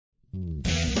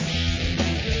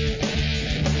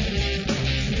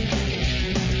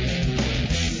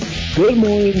Good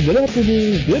morning, good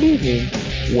afternoon, good evening,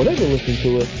 whenever listening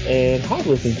to us and how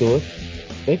listening to us.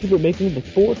 Thank you for making the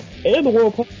sports and the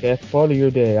world podcast part of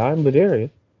your day. I'm Ladarius.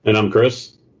 And I'm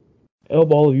Chris. I hope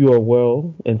all of you are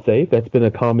well and safe. That's been a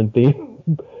common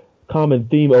theme, common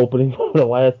theme opening for the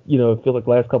last, it feels like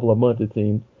last couple of months it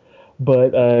seems.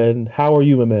 But how are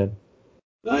you, my man?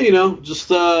 Just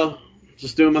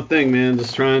doing my thing, man.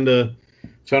 Just trying to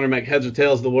make heads or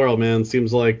tails of the world, man.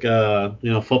 Seems like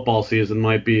football season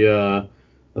might be a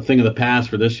thing of the past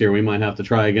for this year. We might have to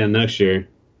try again next year.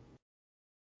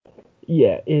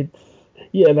 Yeah,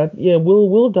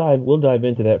 we'll dive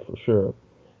into that for sure,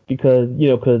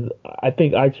 because I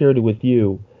think I shared it with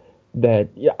you that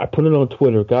I put it on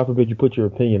Twitter. God forbid you put your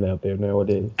opinion out there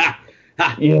nowadays.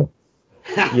 Yeah,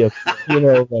 yeah,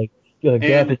 God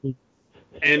forbid.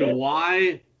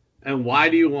 And why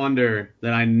do you wonder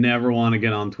that I never want to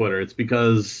get on Twitter? It's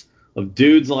because of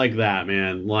dudes like that,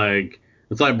 man. Like,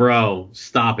 it's like, bro,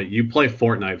 stop it. You play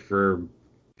Fortnite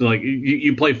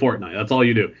you play Fortnite. That's all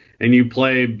you do. And you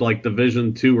play like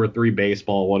Division 2 or 3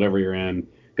 baseball, whatever you're in.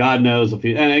 God knows if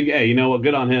and hey, you know what?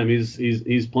 Good on him.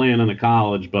 He's playing in a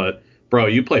college, but bro,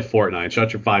 you play Fortnite.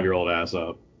 Shut your 5-year-old ass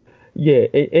up. Yeah,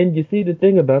 and you see the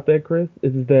thing about that, Chris,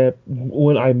 is that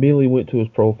when I immediately went to his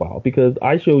profile, because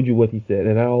I showed you what he said,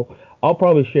 and I'll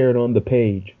probably share it on the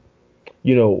page.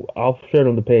 I'll share it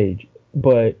on the page.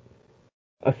 But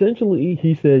essentially,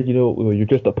 he said, you're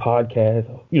just a podcast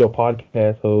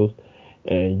host,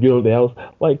 and that was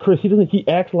like Chris. He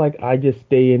acts like I just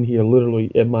stay in here literally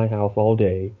in my house all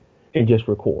day and just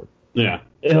record. Yeah.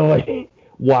 And I'm like,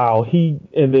 wow.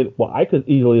 I could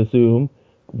easily assume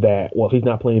that, well, he's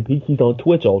not playing, he's on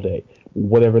Twitch all day,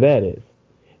 whatever that is.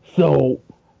 So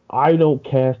I don't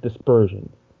cast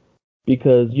aspersions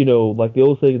because, like the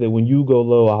old saying that when you go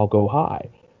low, I'll go high.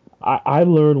 I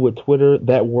learned with Twitter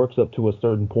that works up to a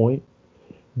certain point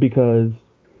because,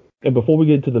 and before we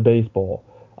get into the baseball,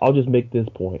 I'll just make this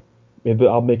point. Maybe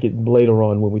I'll make it later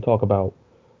on when we talk about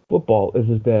football,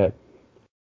 is that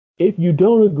if you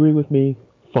don't agree with me,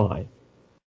 fine.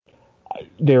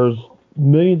 There's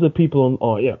millions of people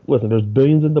listen, there's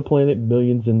billions in the planet,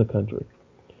 millions in the country.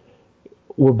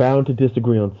 We're bound to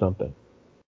disagree on something.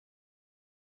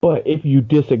 But if you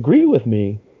disagree with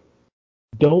me,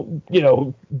 don't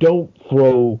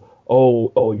throw,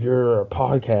 you're a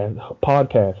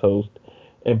podcast host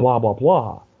and blah, blah,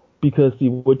 blah. Because see,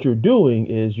 what you're doing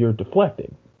is you're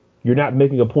deflecting. You're not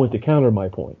making a point to counter my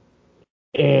point.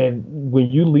 And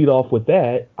when you lead off with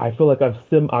that, I feel like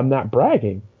I'm not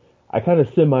bragging. I kind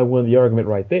of semi-won the argument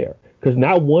right there. Because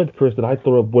not once, Chris, did I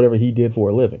throw up whatever he did for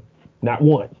a living. Not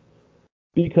once.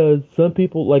 Because some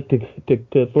people like to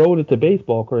throw it into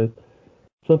baseball, Chris.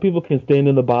 Some people can stand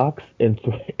in the box and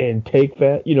take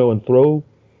and throw.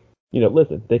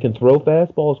 Listen, they can throw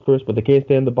fastballs, Chris, but they can't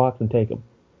stand in the box and take them.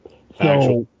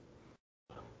 So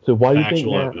why do you think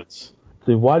now? Evidence.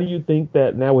 So why do you think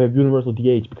that now we have universal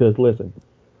DH? Because listen,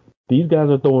 these guys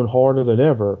are throwing harder than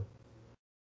ever.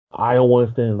 I don't want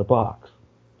to stand in the box,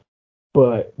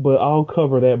 but I'll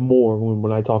cover that more when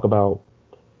I talk about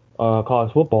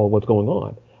college football and what's going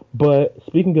on. But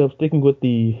speaking of sticking with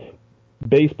the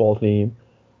baseball theme,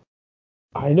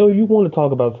 I know you want to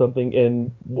talk about something,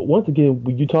 and once again,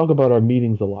 you talk about our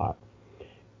meetings a lot,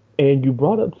 and you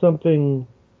brought up something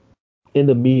in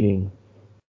the meeting.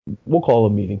 We'll call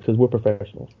them meetings because we're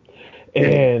professionals,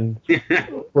 and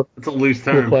it's a loose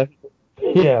term.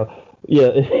 Yeah.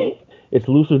 It's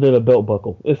looser than a belt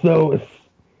buckle. It's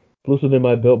looser than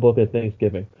my belt buckle at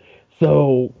Thanksgiving.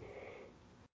 So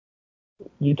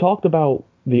you talked about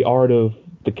the art of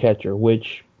the catcher,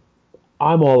 which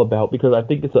I'm all about because I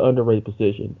think it's an underrated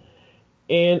position.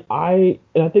 And I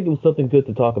think it was something good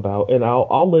to talk about. And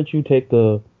I'll let you take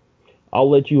the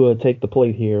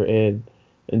plate here and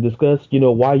discuss,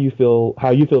 how you feel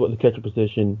about the catcher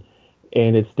position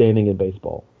and its standing in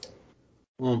baseball.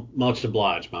 Well, much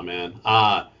obliged, my man.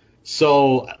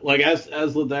 So like as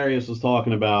Ladarius was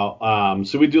talking about,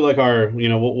 so we do like our,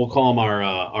 we'll call them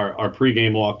our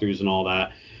pregame walkthroughs and all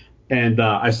that. And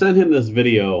I sent him this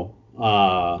video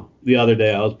the other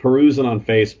day. I was perusing on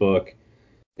Facebook,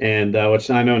 and which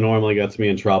I know normally gets me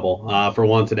in trouble. For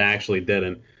once, it actually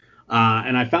didn't.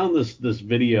 And I found this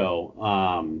video.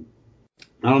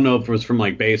 I don't know if it was from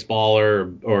like Baseball or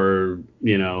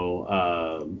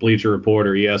Bleacher Report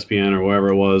or ESPN or wherever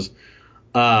it was.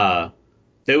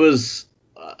 It was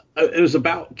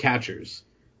about catchers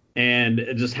and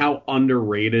just how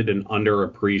underrated and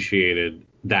underappreciated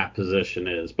that position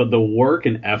is. But the work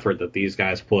and effort that these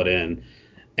guys put in,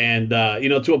 and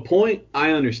to a point,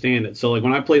 I understand it. So like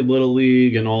when I played Little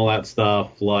League and all that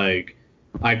stuff, like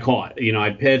I caught, I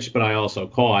pitched, but I also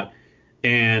caught.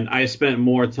 and I spent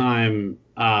more time,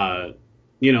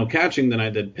 catching than I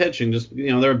did pitching. Just,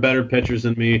 there are better pitchers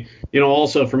than me.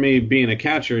 Also for me being a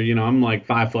catcher, I'm like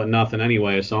 5 foot nothing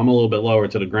anyway, so I'm a little bit lower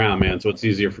to the ground, man. So it's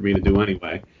easier for me to do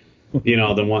anyway,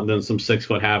 than some 6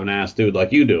 foot half an ass dude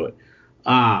like you do it.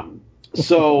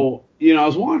 So I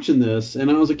was watching this and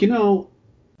I was like,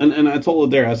 and I told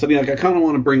Adair, I said, I kind of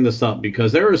want to bring this up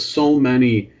because there are so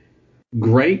many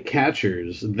great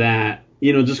catchers that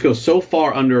just go so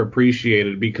far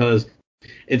underappreciated because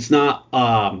it's not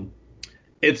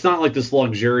like this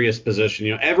luxurious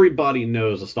position. Everybody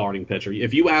knows a starting pitcher.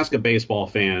 If you ask a baseball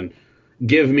fan,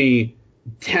 give me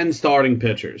 10 starting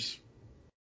pitchers,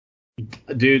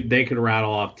 dude, they could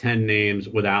rattle off 10 names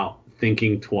without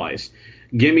thinking twice.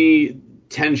 Give me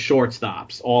 10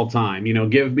 shortstops all time.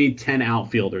 Give me 10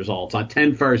 outfielders all time,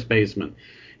 10 first basemen.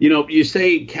 You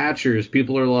say catchers,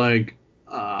 people are like,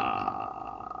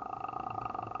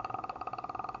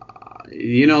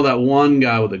 that one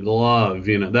guy with the glove,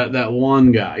 that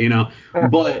one guy,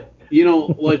 but,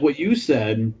 like what you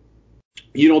said,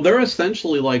 they're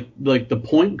essentially like the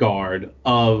point guard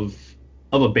of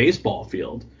a baseball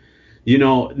field.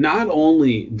 Not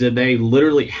only did they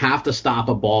literally have to stop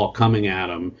a ball coming at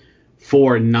them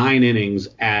for 9 innings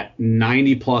at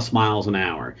 90 plus miles an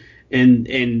hour. And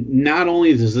not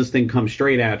only does this thing come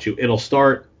straight at you, it'll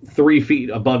start 3 feet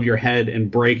above your head and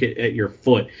break it at your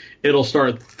foot. It'll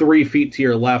start 3 feet to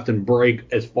your left and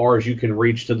break as far as you can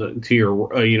reach to your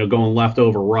going left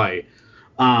over right.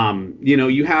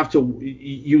 You have to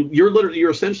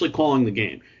you're essentially calling the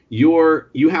game.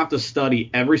 You have to study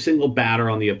every single batter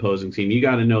on the opposing team. You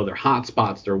got to know their hot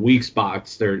spots, their weak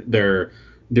spots, their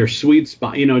sweet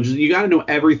spot. You got to know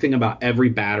everything about every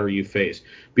batter you face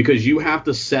because you have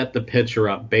to set the pitcher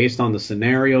up based on the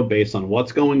scenario, based on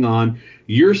what's going on.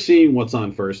 You're seeing what's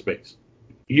on first base.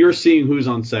 You're seeing who's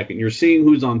on second. You're seeing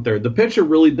who's on third. The pitcher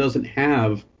really doesn't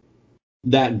have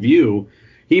that view.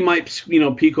 He might,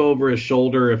 peek over his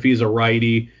shoulder if he's a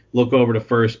righty, look over to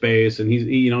first base, and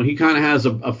he kind of has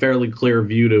a fairly clear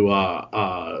view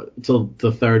to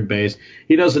third base.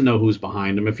 He doesn't know who's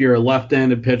behind him. If you're a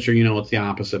left-handed pitcher, it's the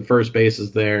opposite. First base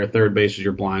is there, third base is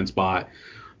your blind spot.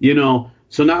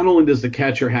 So not only does the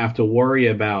catcher have to worry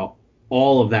about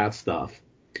all of that stuff,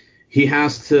 he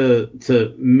has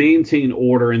to maintain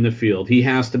order in the field. He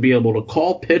has to be able to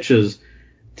call pitches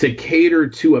to cater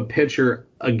to a pitcher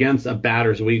against a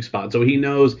batter's weak spot. So he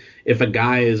knows if a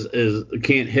guy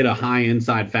can't hit a high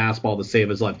inside fastball to save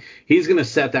his life, he's going to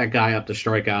set that guy up to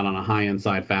strike out on a high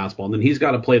inside fastball. And then he's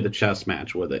got to play the chess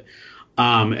match with it.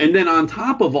 And then on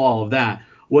top of all of that,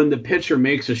 when the pitcher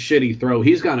makes a shitty throw,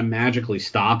 he's got to magically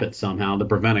stop it somehow to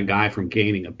prevent a guy from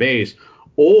gaining a base.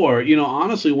 Or,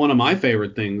 honestly, one of my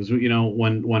favorite things,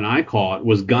 when I caught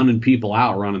was gunning people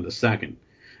out running to second.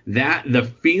 That the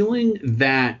feeling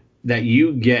that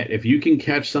you get if you can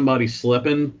catch somebody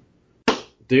slipping,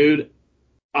 dude,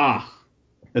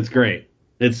 it's great.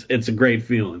 It's a great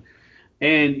feeling.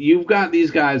 And you've got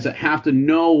these guys that have to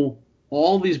know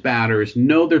all these batters,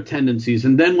 know their tendencies,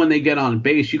 and then when they get on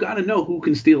base, you got to know who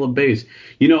can steal a base.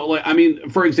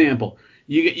 For example,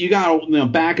 you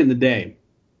got back in the day,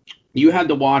 you had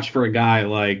to watch for a guy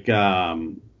like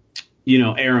Aaron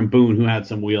Boone, who had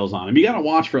some wheels on him. You got to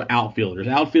watch for outfielders.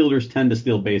 Outfielders tend to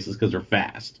steal bases because they're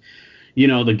fast.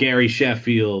 The Gary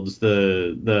Sheffields,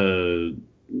 the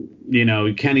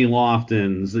Kenny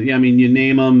Loftons. You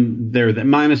name them, they're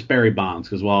minus Barry Bonds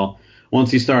because, once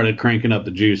he started cranking up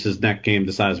the juice, his neck came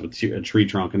the size of a tree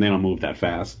trunk, and they don't move that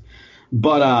fast.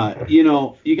 But, you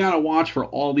got to watch for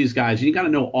all these guys. And you got to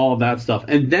know all of that stuff.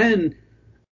 And then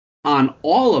on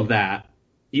all of that,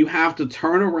 you have to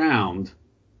turn around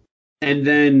and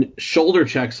then shoulder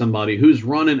check somebody who's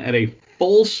running at a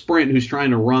full sprint, who's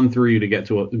trying to run through you to get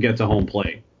to home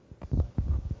plate.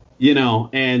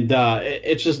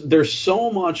 It's just there's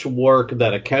so much work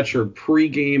that a catcher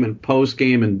pregame and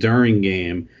postgame and during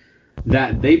game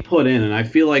that they put in, and I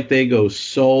feel like they go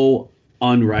so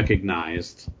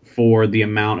unrecognized for the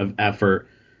amount of effort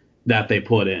that they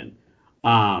put in.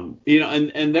 And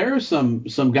there are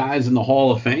some guys in the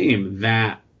Hall of Fame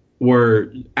that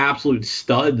were absolute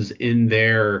studs in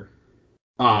their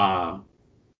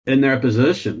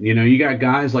position. You got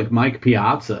guys like Mike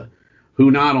Piazza, who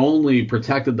not only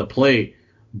protected the plate,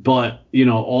 but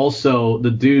also the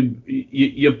dude,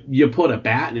 you put a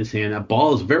bat in his hand, that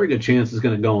ball is a very good chance is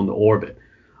going to go into orbit.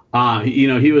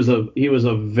 He was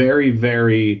a very,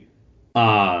 very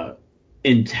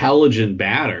intelligent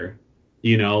batter.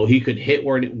 He could hit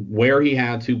where he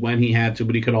had to, when he had to,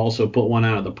 but he could also put one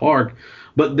out of the park.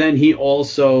 But then he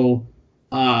also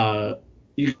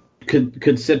you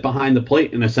could sit behind the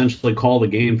plate and essentially call the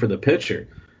game for the pitcher.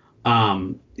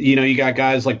 You got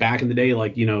guys like back in the day,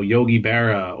 like, Yogi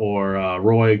Berra or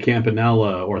Roy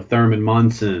Campanella or Thurman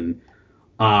Munson,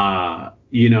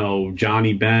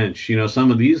 Johnny Bench,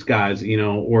 some of these guys,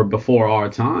 or before our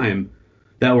time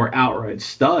that were outright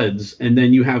studs. And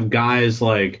then you have guys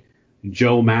like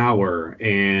Joe Mauer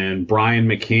and Brian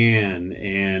McCann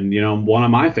and, one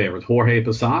of my favorites, Jorge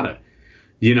Posada,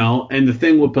 and the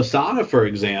thing with Posada, for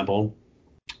example,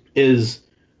 is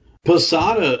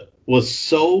Posada was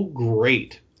so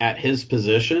great at his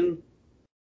position,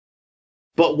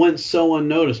 but went so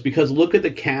unnoticed because look at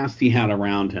the cast he had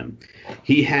around him.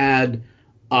 He had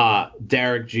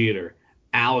Derek Jeter,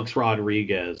 Alex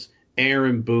Rodriguez,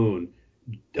 Aaron Boone,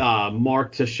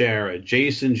 Mark Teixeira,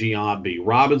 Jason Giambi,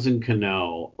 Robinson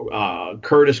Cano,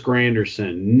 Curtis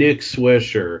Granderson, Nick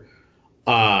Swisher.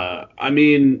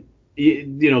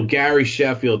 Gary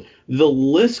Sheffield. The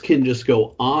list can just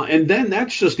go on, and then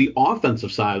that's just the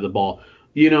offensive side of the ball.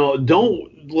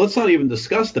 Let's not even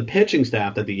discuss the pitching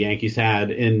staff that the Yankees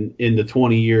had in the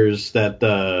 20 years that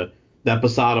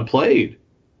Posada played.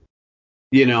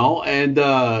 And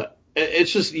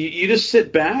it's just you just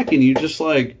sit back and you just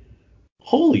like,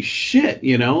 holy shit,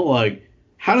 like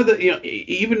how did that,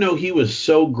 even though he was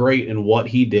so great in what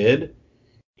he did,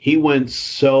 he was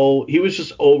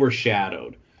just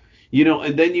overshadowed.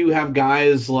 And then you have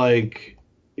guys like,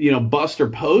 Buster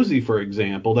Posey, for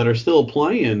example, that are still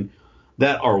playing,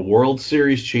 that are World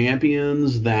Series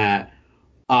champions, that,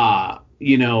 have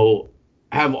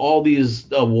all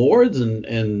these awards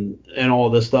and all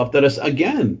this stuff that is,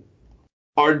 again,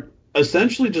 are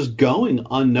essentially just going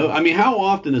unnoticed. I mean, how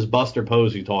often is Buster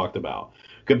Posey talked about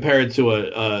compared to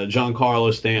a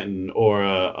Giancarlo Stanton or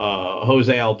a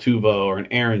Jose Altuve or an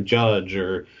Aaron Judge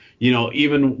or,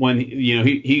 even when,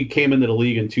 he came into the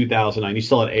league in 2009, you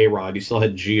still had A-Rod, you still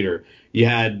had Jeter, you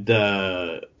had,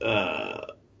 the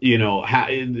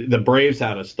Braves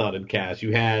had a studded cast,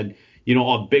 you had,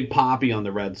 a Big Papi on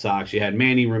the Red Sox, you had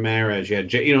Manny Ramirez, you had,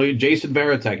 Jason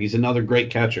Varitek, he's another great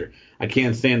catcher. I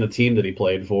can't stand the team that he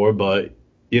played for, but,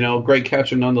 great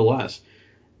catcher nonetheless.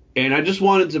 And I just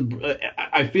wanted to,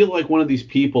 I feel like one of these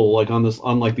people, like on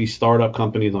like these startup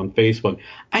companies on Facebook,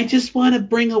 I just want to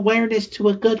bring awareness to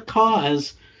a good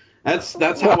cause. That's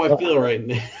how I feel right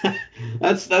now.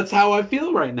 That's how I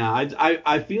feel right now.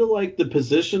 I feel like the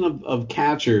position of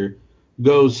catcher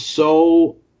goes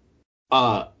so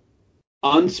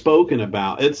unspoken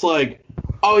about. It's like,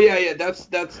 oh yeah, that's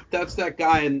that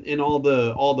guy in all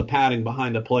the padding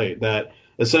behind the plate that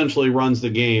essentially runs the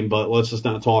game, but let's just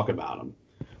not talk about him.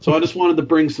 So I just wanted to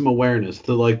bring some awareness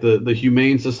to like the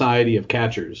Humane Society of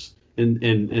Catchers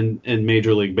in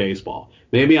Major League Baseball.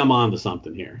 Maybe I'm on to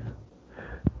something here.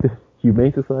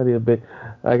 Humane Society of Baseball.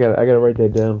 I gotta write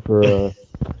that down for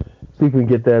see if we can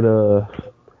get that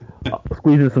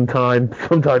squeeze in some time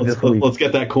sometime this week. Let's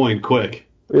get that coin quick.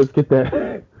 Let's get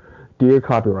that. Dear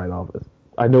Copyright Office.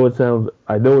 I know it sounds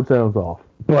off,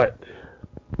 but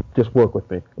just work with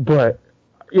me. But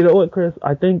you know what, Chris?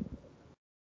 I think.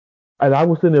 And I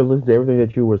was sitting there listening to everything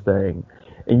that you were saying,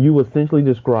 and you essentially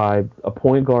described a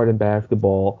point guard in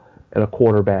basketball and a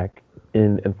quarterback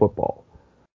in football.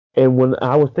 And when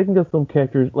I was thinking of some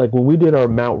catchers, like when we did our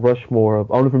Mount Rushmore I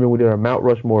don't know if you remember, we did our Mount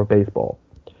Rushmore of baseball,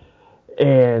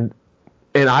 and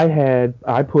I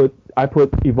put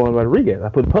Ivan Rodriguez, I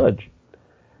put Pudge,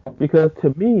 because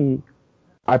to me,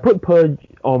 I put Pudge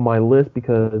on my list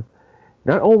because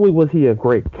not only was he a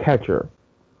great catcher,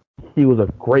 he was a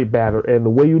great batter, and the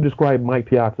way you described Mike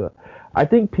Piazza, I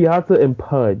think Piazza and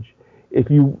Pudge, if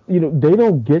they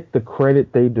don't get the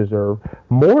credit they deserve,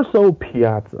 more so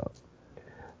Piazza,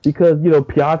 because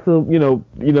Piazza, Well,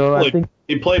 I think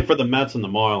he played for the Mets and the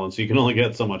Marlins, so you can only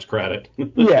get so much credit.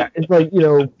 Yeah, it's like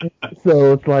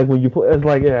so it's like when you play, it's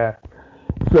like yeah.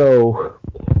 So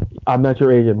I'm not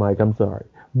your agent, Mike. I'm sorry,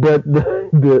 but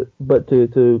but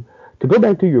to go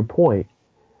back to your point.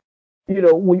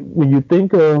 When you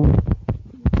think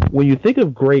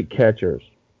of great catchers,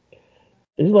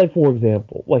 it's like, for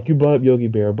example, like you brought up Yogi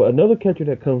Berra, but another catcher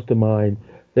that comes to mind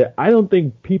that I don't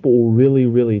think people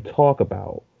really talk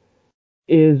about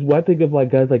is what I think of,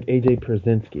 like guys like AJ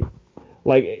Pierzynski.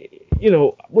 Like,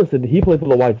 listen, he played for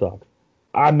the White Sox.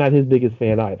 I'm not his biggest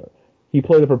fan either. He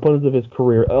played for parts of his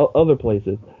career other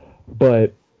places,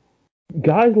 but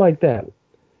guys like that.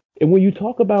 And when you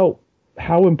talk about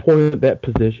how important that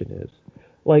position is,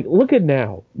 like look at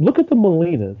the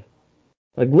Molinas,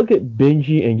 like look at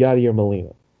Benji and Yadier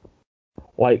Molina,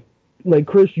 like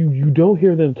Chris, you don't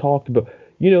hear them talked about.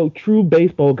 True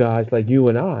baseball guys like you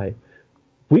and I,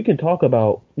 we can talk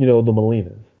about the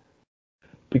Molinas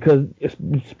because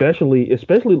especially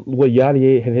what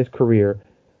Yadier in his career,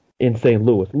 in St.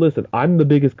 Louis. Listen, I'm the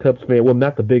biggest Cubs fan. Well,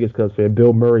 not the biggest Cubs fan.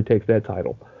 Bill Murray takes that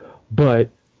title. But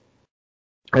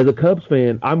as a Cubs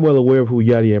fan, I'm well aware of who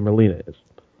Yadier Molina is.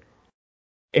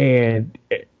 And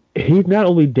he's not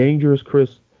only dangerous,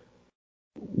 Chris,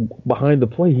 behind the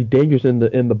plate, he's dangerous in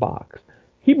the box.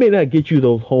 He may not get you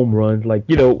those home runs. Like,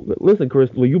 listen, Chris,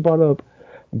 when you brought up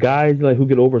guys like who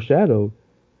get overshadowed,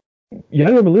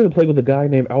 Yadier Molina played with a guy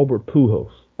named Albert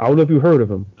Pujols. I don't know if you heard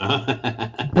of him.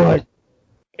 But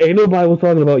ain't nobody was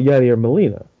talking about Yadier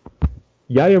Molina.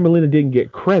 Yadier Molina didn't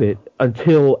get credit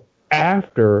until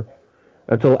Pujols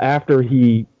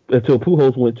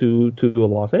went to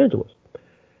Los Angeles.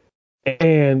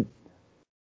 And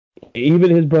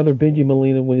even his brother Benji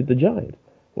Molina went to the Giants.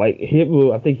 Like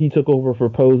I think he took over for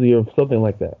Posey or something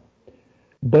like that.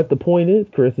 But the point is,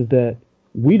 Chris, is that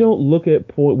we don't look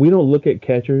at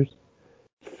catchers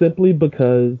simply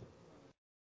because,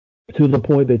 to the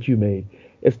point that you made,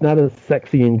 it's not a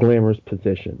sexy and glamorous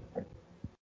position.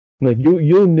 Like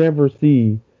you'll never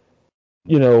see,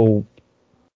 Gary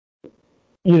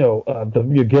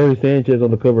Sanchez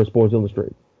on the cover of Sports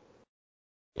Illustrated.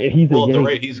 At the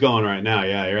rate he's going right now,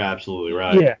 yeah, you're absolutely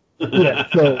right. Yeah.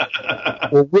 So,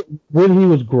 when he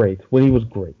was great.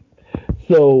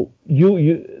 So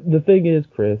the thing is,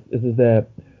 Chris, is that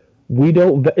we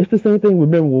don't. It's the same thing.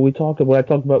 Remember when I talked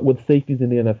about with safeties in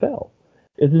the NFL,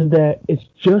 is that it's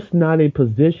just not a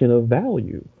position of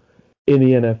value in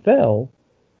the NFL,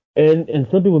 and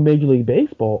some people in Major League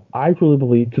Baseball. I truly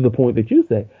believe, to the point that you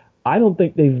say, I don't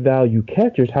think they value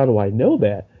catchers. How do I know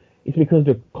that? It's because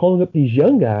they're calling up these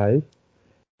young guys,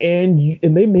 and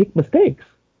they make mistakes.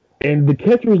 And the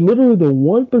catcher is literally the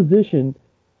one position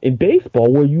in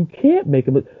baseball where you can't make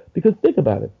a mistake. Because think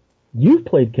about it. You've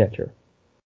played catcher.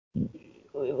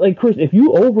 Like, Chris, if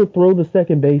you overthrow the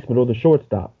second baseman or the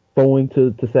shortstop throwing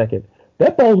to second,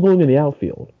 that ball's going in the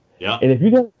outfield. Yeah. And if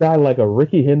you got a guy like a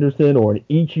Ricky Henderson or an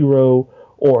Ichiro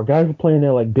or a guy who's playing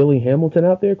there like Billy Hamilton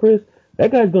out there, Chris,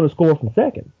 that guy's going to score from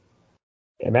second.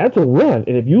 And that's a run.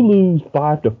 And if you lose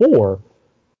 5-4,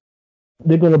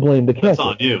 they're going to blame the catcher. That's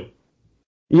on you.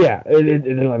 Yeah. And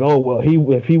they're like, oh, well,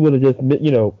 if he would have just,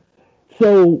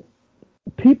 So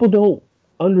people don't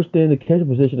understand the catcher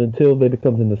position until they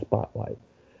becomes in the spotlight.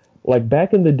 Like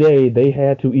back in the day, they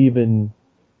had to even,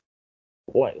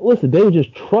 listen, they would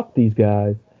just truck these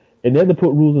guys and then to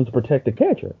put rules in to protect the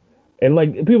catcher. And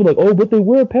people are like, oh, but they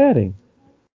wear padding.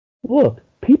 Look,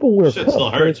 people wear shit cups.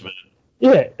 Still hurts, man.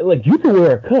 Yeah, you can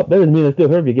wear a cup. That doesn't mean it still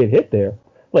hurts if you get hit there.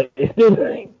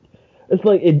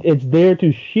 It's there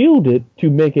to shield it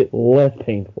to make it less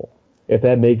painful, if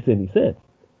that makes any sense.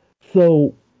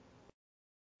 So,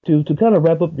 to kind of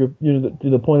wrap up to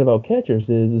the point about catchers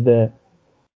is that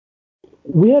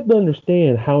we have to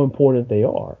understand how important they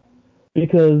are,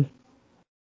 because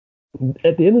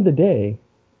at the end of the day,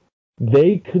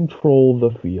 they control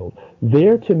the field.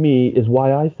 There, to me, is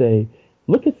why I say,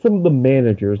 look at some of the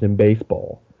managers in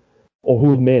baseball, or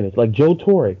who've managed. Like Joe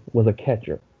Torre was a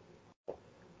catcher.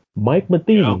 Mike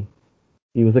Matheny,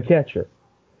 he was a catcher.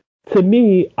 To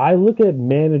me, I look at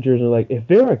managers and if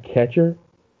they're a catcher,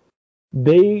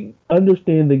 they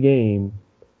understand the game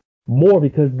more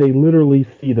because they literally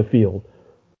see the field.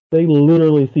 They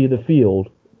literally see the field,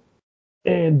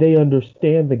 and they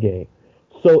understand the game.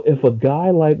 So if a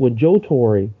guy like when Joe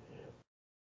Torre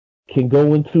can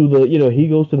go into he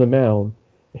goes to the mound,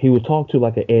 he would talk to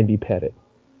like an Andy Pettitte.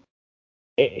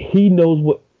 He knows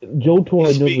what Joe Torre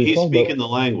knows. He's speaking the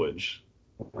language.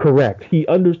 Correct. He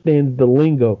understands the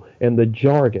lingo and the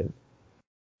jargon.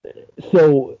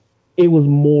 So it was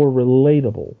more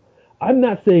relatable. I'm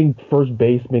not saying first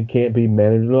baseman can't be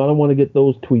managed. No, I don't want to get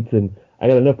those tweets in. I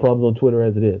got enough problems on Twitter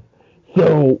as it is.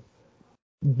 So,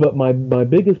 but my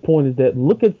biggest point is that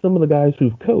look at some of the guys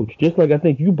who've coached. Just like I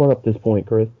think you brought up this point,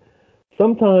 Chris.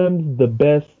 Sometimes the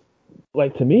best,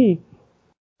 to me,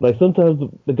 sometimes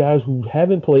the guys who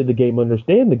haven't played the game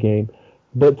understand the game.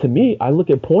 But to me, I look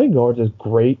at point guards as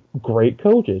great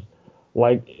coaches.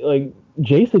 Like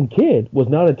Jason Kidd was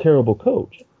not a terrible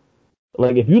coach.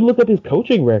 If you look at his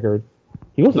coaching record,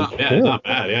 he wasn't terrible. It's not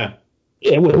bad, yeah.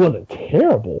 It wasn't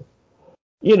terrible.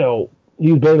 He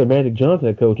was better than Magic Johnson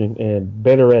at coaching and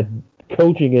better at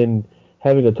coaching and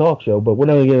having a talk show, but we're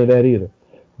not going to get into that either.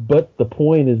 But the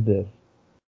point is this.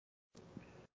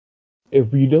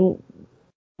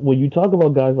 When you talk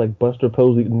about guys like Buster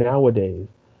Posey nowadays,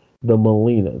 the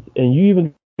Molinas, and you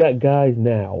even got guys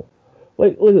now,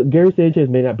 look, Gary Sanchez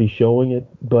may not be showing it,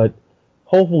 but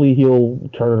hopefully he'll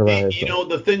turn it around.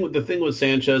 The thing with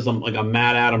Sanchez, I'm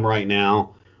mad at him right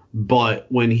now, but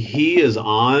when he is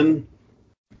on,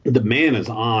 the man is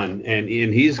on, and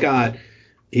he's got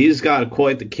he's got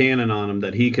quite the cannon on him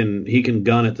that he can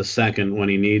gun at the second when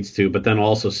he needs to, but then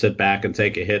also sit back and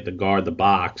take a hit to guard the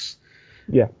box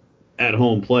Yeah. at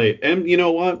home plate. And you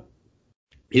know what?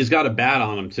 He's got a bat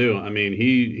on him too. I mean,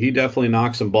 he definitely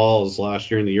knocked some balls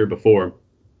last year and the year before.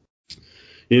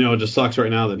 It just sucks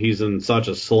right now that he's in such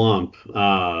a slump.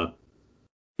 All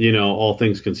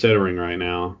things considering right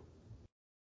now.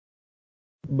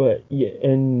 But yeah,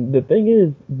 and the thing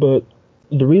is, but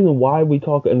the reason why we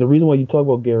talk and the reason why you talk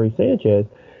about Gary Sanchez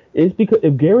is because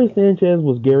if Gary Sanchez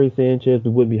was Gary Sanchez, we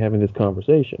wouldn't be having this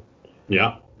conversation.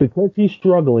 Yeah. Because he's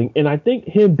struggling, and I think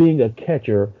him being a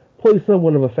catcher plays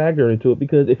somewhat of a factor into it.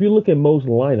 Because if you look at most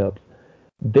lineups,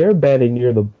 they're batting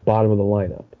near the bottom of the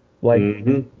lineup. Like,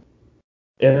 Mm-hmm.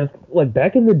 and like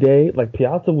back in the day, like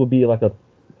Piazza would be like a,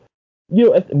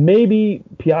 maybe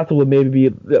Piazza would maybe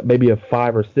a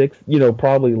 5 or 6,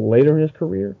 probably later in his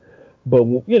career. But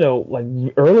like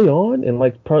early on, and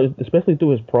like probably, especially through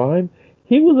his prime,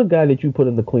 he was a guy that you put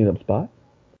in the cleanup spot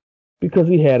because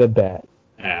he had a bat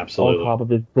Absolutely. on top of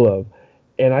his glove.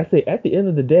 And I say at the end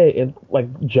of the day, and like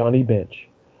Johnny Bench,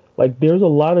 like there's a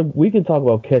lot of we can talk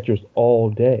about catchers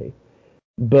all day,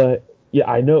 but yeah,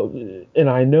 I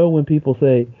know when people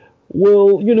say,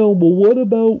 well, what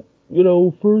about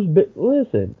first base?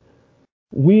 Listen,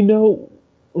 we know,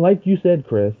 like you said,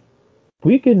 Chris,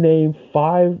 we can name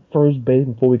 5 first base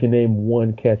before we can name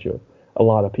 1 catcher. A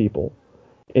lot of people,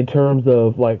 in terms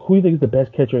of like who you think is the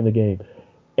best catcher in the game,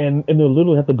 and they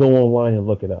literally have to go online and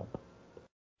look it up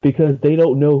because they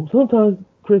don't know. Sometimes,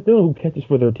 Chris, they don't know who catches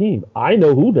for their team. I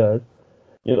know who does.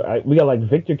 We got like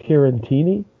Victor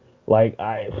Caratini. Like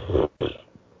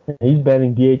he's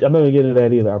batting DH. I'm not gonna get into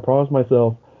that either. I promised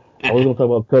myself I was gonna talk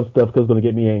about Cubs stuff because it's gonna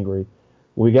get me angry.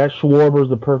 We got Schwarber's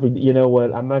the perfect. You know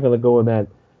what? I'm not gonna go in that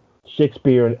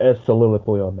Shakespeare and S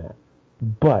soliloquy on that.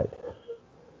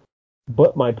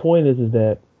 But my point is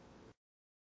that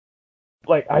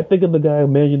like I think of the guy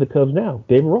managing the Cubs now,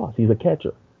 David Ross. He's a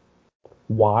catcher.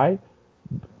 Why?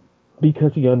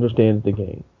 Because he understands the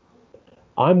game.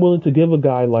 I'm willing to give a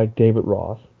guy like David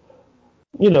Ross,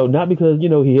 not because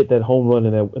he hit that home run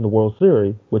in the World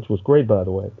Series, which was great by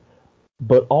the way,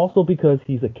 but also because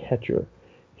he's a catcher.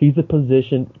 He's a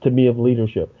position to me of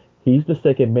leadership. He's the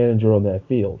second manager on that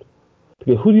field.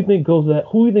 Because who do you think Who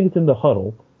do you think is in the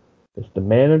huddle? It's the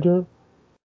manager,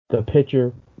 the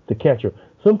pitcher, the catcher.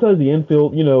 Sometimes the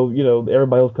infield,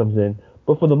 everybody else comes in,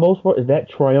 but for the most part, it's that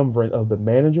triumvirate of the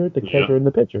manager, the catcher, and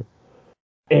the pitcher.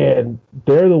 And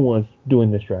they're the ones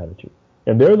doing the strategy.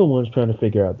 And they're the ones trying to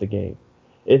figure out the game.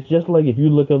 It's just like if you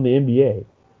look on the NBA,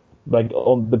 like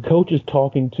the coach is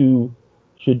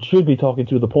should be talking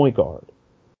to the point guard.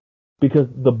 Because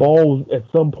the ball, at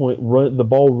some point, the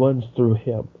ball runs through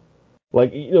him.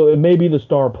 Like, it may be the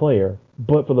star player,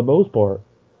 but for the most part,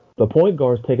 the point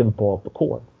guard's taking the ball off the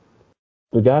court.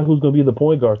 The guy who's going to be the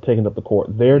point guard's taking up the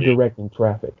court. They're directing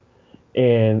traffic.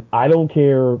 And I don't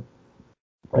care.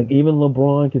 Like even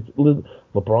LeBron could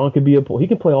be he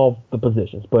can play all the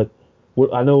positions, but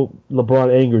I know LeBron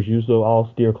angers you, so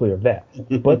I'll steer clear of that.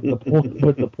 But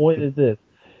the point is this: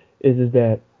 is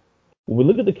that when we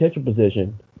look at the catcher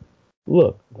position,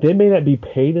 look, they may not be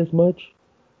paid as much,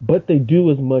 but they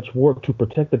do as much work to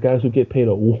protect the guys who get paid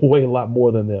a lot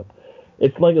more than them.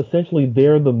 It's like essentially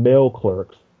they're the mail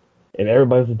clerks, and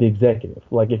everybody's the executive.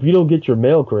 Like if you don't get your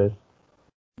mail, Chris,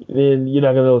 then you're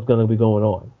not gonna know what's gonna be going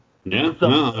on. Yeah,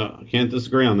 no, I can't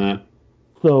disagree on that.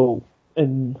 So,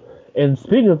 and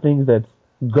speaking of things that's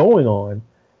going on,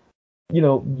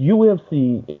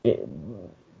 UFC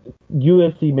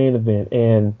main event,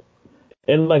 and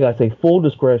like I say, full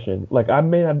discretion. Like I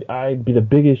may not I'd be the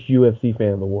biggest UFC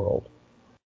fan in the world,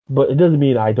 but it doesn't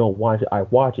mean I don't watch it. I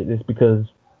watch it. It's because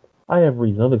I have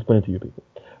reasons. I'll explain it to you people.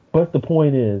 But the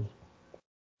point is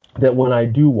that when I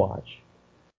do watch,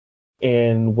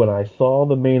 and when I saw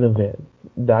the main event,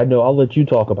 I know I'll let you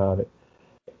talk about it.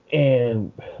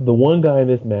 And the one guy in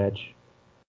this match,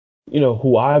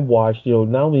 who I've watched,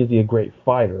 not only is he a great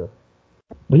fighter,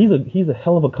 but he's a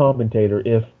hell of a commentator.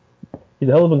 He's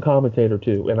a hell of a commentator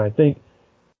too. And I think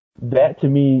that to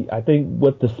me, I think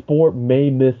what the sport may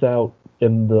miss out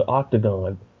in the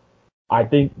octagon, I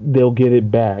think they'll get it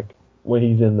back when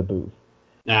he's in the booth.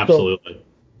 Absolutely.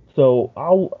 So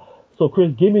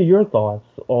Chris, give me your thoughts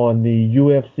on the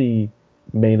UFC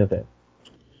main event.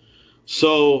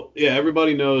 So, yeah,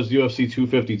 everybody knows UFC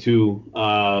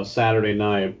 252 Saturday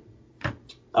night.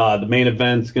 The main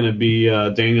event's going to be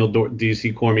Daniel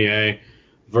DC Cormier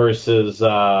versus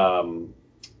Stipe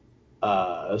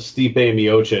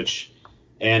Miocic.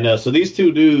 And so these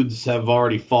two dudes have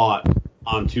already fought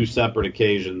on 2 separate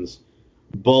occasions.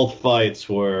 Both fights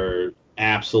were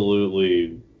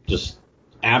absolutely just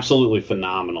absolutely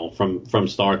phenomenal from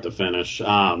start to finish.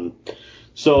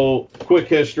 So quick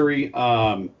history.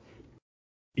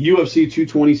 UFC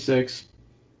 226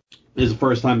 is the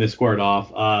first time they squared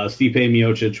off. Stipe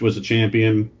Miocic was a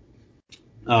champion.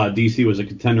 DC was a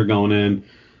contender going in.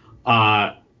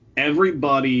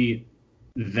 Everybody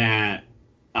that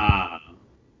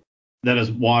that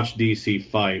has watched DC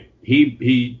fight,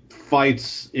 he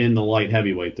fights in the light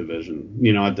heavyweight division.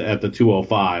 You know, at the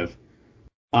 205.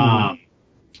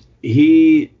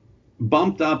 He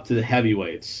bumped up to the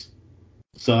heavyweights.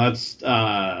 So that's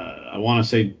I want to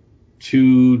say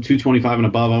 225 and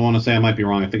above. I want to say, I might be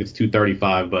wrong. I think it's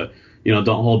 235, but don't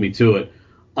hold me to it.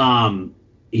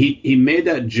 He made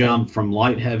that jump from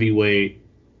light heavyweight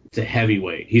to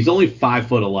heavyweight. He's only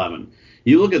 5'11".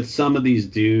 You look at some of these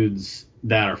dudes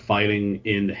that are fighting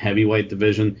in the heavyweight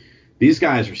division. These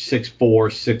guys are 6'4",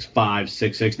 6'5",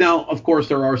 6'6". Now, of course,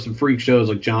 there are some freak shows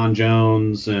like John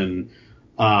Jones and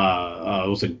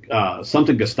something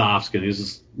Gustafsson. He's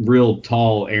this real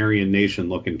tall Aryan Nation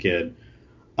looking kid.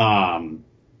 I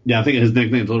think his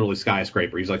nickname's literally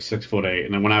Skyscraper. He's like 6'8",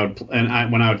 and then when I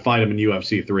would fight him in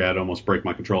UFC 3, I'd almost break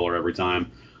my controller every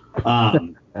time.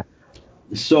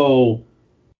 So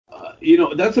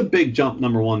that's a big jump.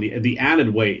 Number one, the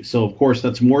added weight. So of course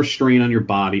that's more strain on your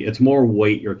body. It's more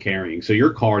weight you're carrying. So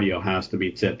your cardio has to be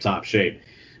tip top shape.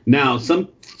 Now some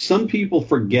people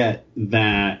forget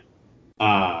that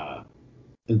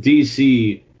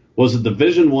DC was a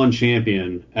Division I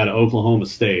champion at Oklahoma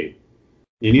State.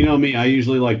 And you know me, I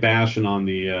usually like bashing on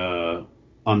the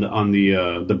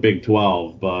Big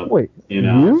 12, but wait a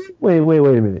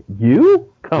minute, you?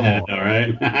 Come on, all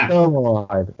right. Come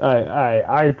on.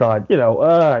 I thought, Yeah,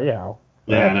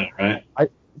 I know, right?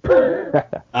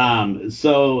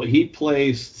 So he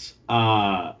placed,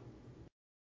 let's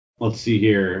see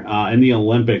here, in the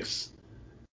Olympics,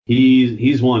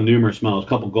 he's won numerous medals, a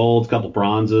couple golds, a couple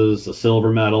bronzes, a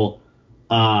silver medal.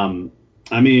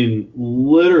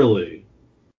 Literally,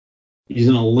 he's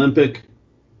an Olympic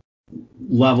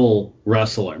level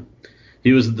wrestler.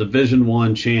 He was a Division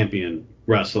I champion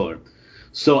wrestler.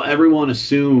 So everyone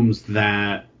assumes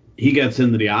that he gets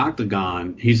into the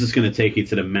octagon, he's just going to take you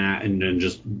to the mat and then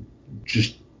just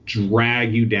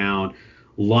drag you down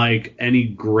like any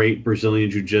great Brazilian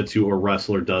jiu-jitsu or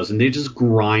wrestler does, and they just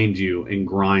grind you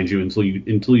until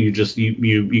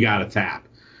you got to tap.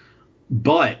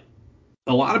 But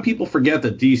a lot of people forget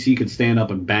that DC could stand up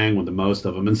and bang with the most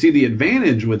of them. And see, the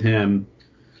advantage with him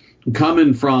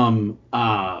coming from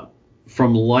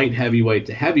light heavyweight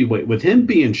to heavyweight, with him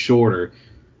being shorter,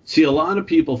 see, a lot of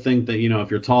people think that,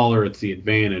 if you're taller, it's the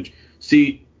advantage.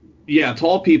 See, yeah,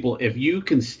 tall people, if you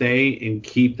can stay and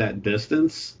keep that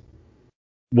distance,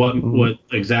 which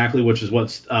is what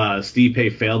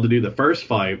Stipe failed to do the first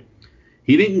fight.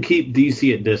 He didn't keep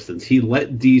DC at distance. He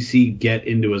let DC get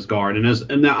into his guard. I'm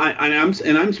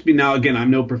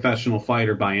no professional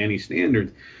fighter by any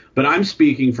standards, but I'm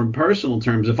speaking from personal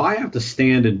terms. If I have to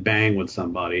stand and bang with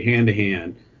somebody hand to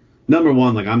hand, number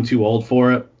one, I'm too old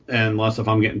for it. Unless if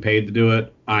I'm getting paid to do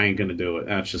it, I ain't gonna do it.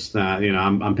 That's just not,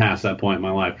 I'm past that point in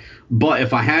my life. But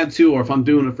if I had to, or if I'm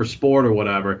doing it for sport or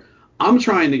whatever, I'm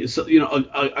trying to,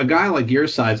 a guy like your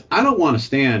size, I don't want to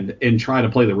stand and try to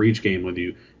play the reach game with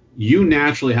you. You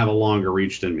naturally have a longer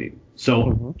reach than me.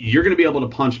 So you're going to be able to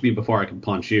punch me before I can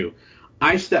punch you.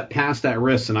 I step past that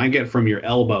wrist and I get from your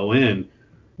elbow in.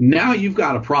 Now you've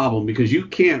got a problem because you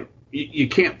can't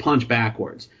punch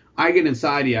backwards. I get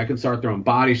inside you, I can start throwing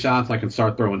body shots, I can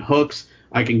start throwing hooks,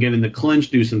 I can get in the clinch,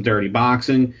 do some dirty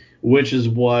boxing, which is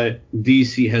what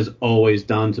DC has always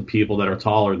done to people that are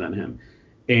taller than him.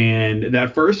 And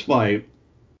that first fight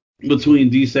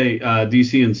between DC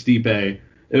and Stipe,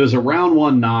 it was a round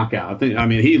one knockout.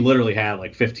 He literally had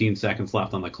like 15 seconds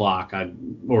left on the clock,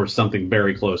 or something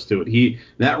very close to it.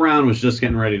 That round was just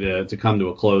getting ready to come to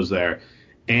a close there.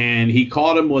 And he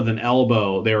caught him with an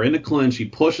elbow. They were in a clinch. He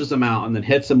pushes him out and then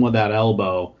hits him with that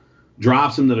elbow,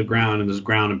 drops him to the ground, and just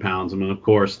ground and pounds him. And, of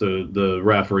course, the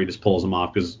referee just pulls him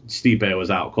off because Stipe was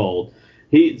out cold.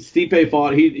 Stipe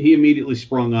fought. He immediately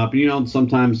sprung up.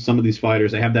 Sometimes some of these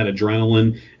fighters, they have that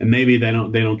adrenaline, and maybe they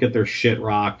don't get their shit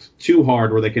rocked too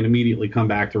hard where they can immediately come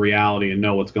back to reality and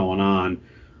know what's going on.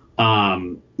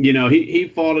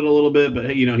 He fought it a little bit, but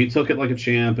he took it like a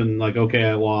champ and like, okay,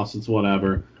 I lost, it's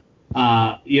whatever.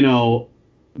 In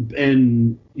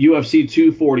UFC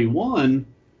 241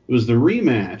 it was the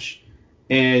rematch,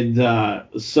 and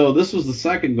so this was the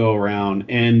second go around,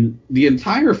 and the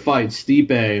entire fight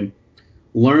Stipe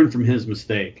learned from his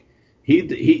mistake.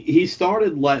 He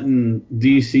started letting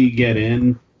DC get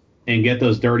in and get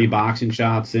those dirty boxing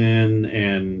shots in,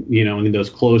 and and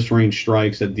those close range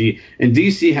strikes and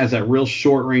DC has that real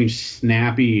short range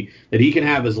snappy that he can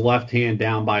have his left hand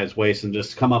down by his waist and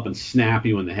just come up and snap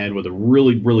you in the head with a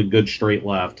really, really good straight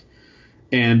left.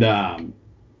 And that's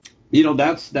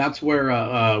where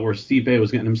Stipe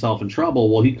was getting himself in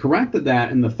trouble. Well, he corrected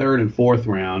that in the third and fourth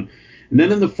round. And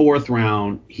then in the fourth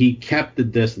round, he kept the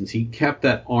distance. He kept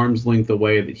that arm's length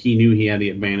away that he knew he had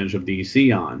the advantage of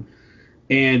DC on.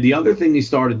 And the other thing he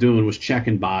started doing was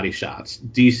checking body shots.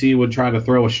 DC would try to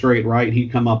throw a straight right. He'd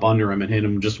come up under him and hit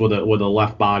him just with a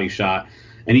left body shot.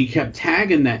 And he kept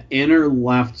tagging that inner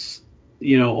left,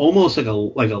 almost like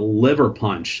a liver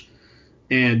punch,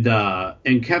 and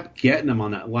kept getting him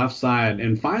on that left side.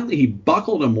 And finally, he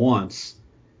buckled him once,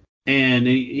 and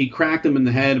he cracked him in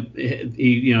the head.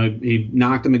 He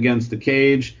knocked him against the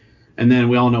cage. And then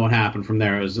we all know what happened from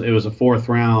there. It was a fourth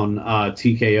round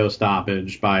TKO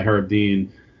stoppage by Herb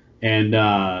Dean, and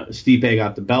Stipe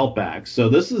got the belt back. So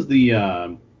this is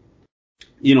the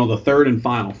the third and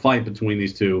final fight between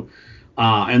these two.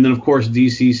 And then of course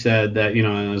DC said that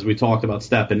as we talked about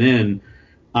stepping in,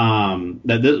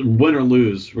 that this, win or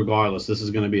lose, regardless, this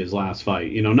is going to be his last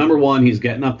fight. Number one, he's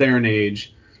getting up there in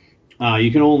age.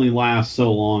 You can only last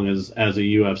so long as a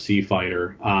UFC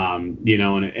fighter, and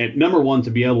number one, to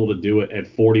be able to do it at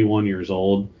 41 years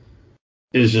old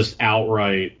is just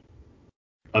outright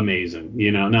amazing,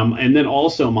 Now, and then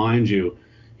also, mind you,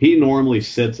 he normally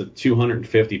sits at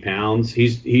 250 pounds.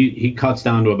 He cuts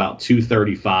down to about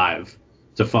 235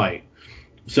 to fight,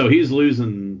 so he's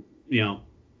losing, a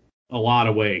lot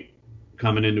of weight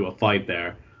coming into a fight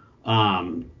there.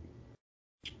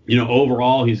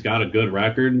 Overall, he's got a good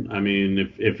record. I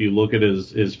mean, if you look at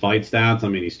his fight stats, I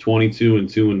mean, he's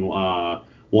 22-2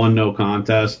 1 no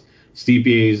contest.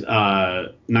 Stipe's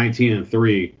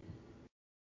 19-3.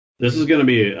 This is going to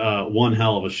be one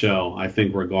hell of a show, I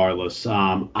think, regardless.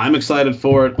 I'm excited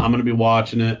for it. I'm going to be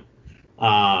watching it.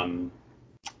 What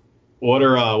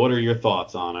are your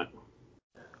thoughts on it?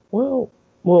 Well,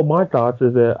 my thoughts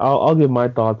is that I'll give my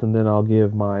thoughts and then I'll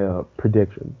give my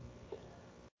prediction.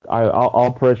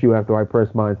 I'll press you after I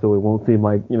press mine, so it won't seem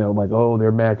like oh,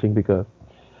 they're matching, because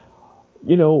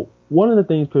one of the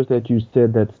things, Chris, that you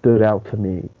said that stood out to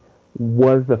me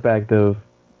was the fact of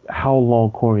how long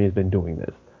Cormier has been doing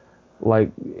this. Like,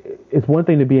 it's one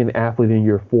thing to be an athlete in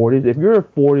your 40s. If you're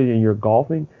 40 and you're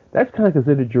golfing, that's kind of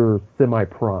considered your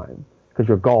semi-prime because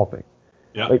you're golfing.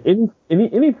 Yeah. Like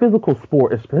any physical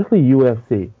sport, especially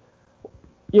UFC,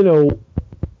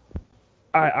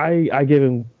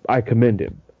 I commend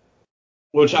him.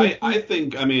 Which I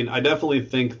think, I definitely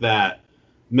think that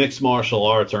mixed martial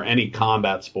arts or any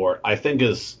combat sport, I think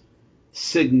is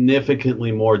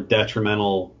significantly more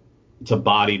detrimental to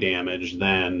body damage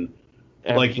than,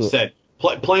 like you said,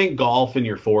 playing golf in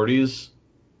your 40s.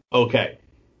 Okay.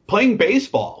 Playing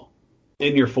baseball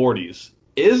in your 40s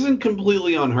isn't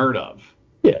completely unheard of.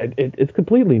 Yeah, it's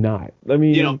completely not. I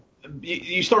mean,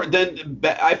 you start then.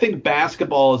 I think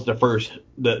basketball is the first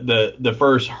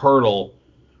hurdle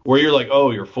where you're like, oh,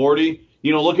 you're 40.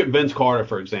 Look at Vince Carter,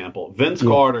 for example. Vince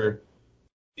Carter,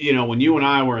 when you and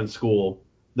I were in school,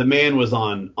 the man was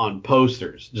on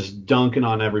posters, just dunking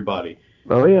on everybody.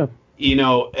 Oh yeah.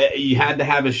 You had to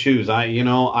have his shoes.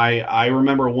 I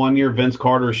remember one year Vince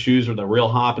Carter's shoes were the real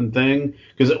hopping thing,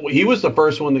 because he was the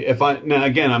first one. Now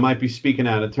again, I might be speaking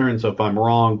out of turn, so if I'm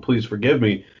wrong, please forgive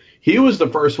me. He was the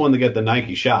first one to get the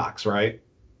Nike Shox, right?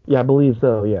 Yeah, I believe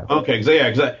so. Yeah. Okay,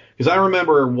 because I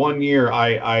remember one year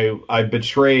I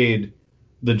betrayed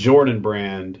the Jordan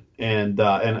brand and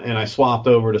I swapped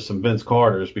over to some Vince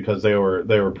Carters because they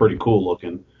were pretty cool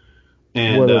looking.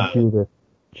 And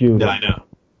Judah. Yeah, I know.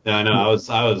 Yeah, I know. I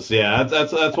was. Yeah,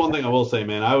 that's one thing I will say,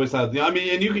 man. I always had.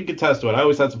 And you can contest to it. I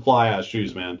always had some fly ass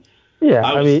shoes, man. Yeah,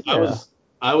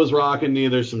 I was rocking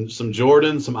either some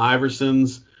Jordans, some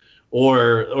Iversons,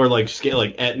 or like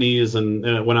Etnies,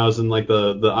 and when I was in like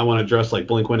the I want to dress like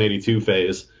Blink-182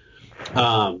 phase.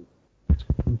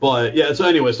 But yeah. So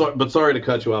anyway, sorry to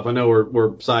cut you off. I know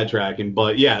we're sidetracking,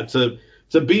 but yeah, to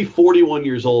be 41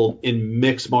 years old in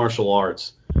mixed martial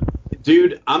arts.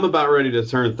 Dude, I'm about ready to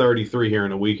turn 33 here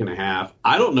in a week and a half.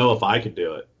 I don't know if I could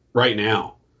do it right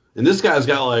now. And this guy's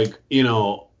got a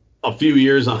few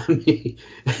years on me.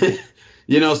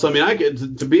 So I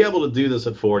could to be able to do this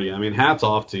at 40. Hats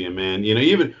off to you, man.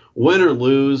 Even win or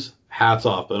lose, hats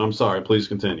off. But I'm sorry, please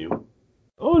continue.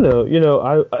 Oh no,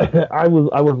 I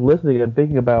was listening and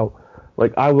thinking about,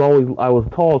 like, I was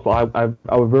tall, so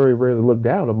I would very rarely look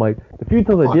down. I'm like, the few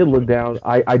times I did look down,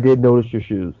 I did notice your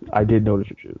shoes.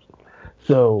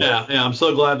 So Yeah, I'm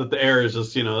so glad that the air is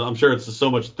just, I'm sure it's just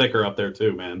so much thicker up there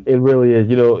too, man. it really is.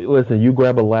 Listen, you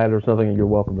grab a ladder or something, and you're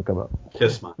welcome to come up.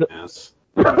 Kiss my ass.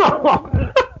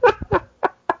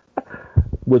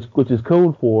 which is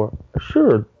code for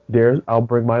sure. I'll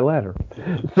bring my ladder.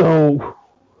 So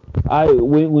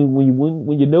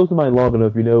when you know somebody long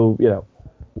enough, Yeah,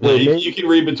 you can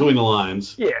read between the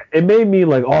lines. Yeah, it made me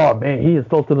like, oh man, he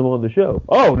insulted him on the show.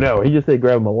 Oh no, he just said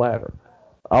grab him a ladder.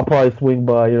 I'll probably swing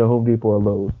by Home Depot or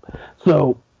Lowe's.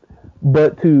 So,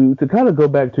 but to kind of go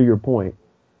back to your point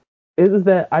is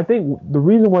that I think the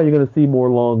reason why you're going to see more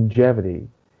longevity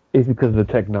is because of the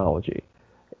technology.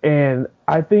 And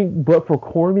I think, but for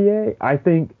Cormier, I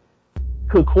think,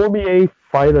 could Cormier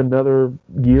fight another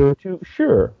year or two?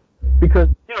 Sure. Because,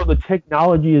 the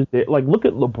technology is there. Like, look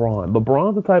at LeBron.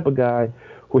 LeBron's the type of guy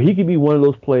where he could be one of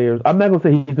those players. I'm not going to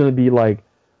say he's going to be like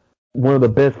one of the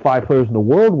best 5 players in the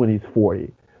world when he's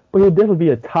 40, but he'll definitely be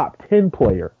a top 10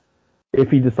 player if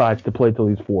he decides to play till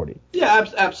he's 40. Yeah,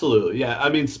 absolutely. Yeah, I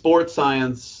mean, sports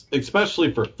science,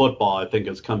 especially for football, I think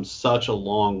has come such a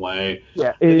long way.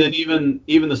 Yeah, and then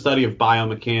even the study of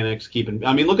biomechanics,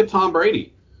 I mean, look at Tom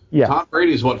Brady. Yeah, Tom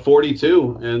Brady's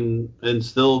 42 and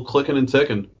still clicking and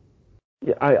ticking.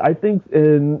 Yeah, I think,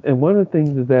 and one of the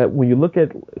things is that when you look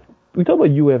at, we talk about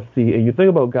UFC, and you think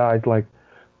about guys like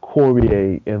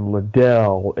Cormier and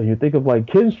Liddell, and you think of like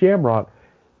Ken Shamrock.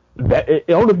 I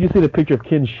don't know if you see the picture of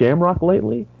Ken Shamrock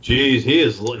lately. Jeez, he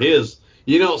is.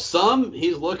 Some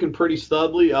he's looking pretty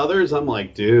studly. Others, I'm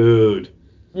like, dude,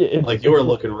 you were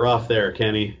looking rough there,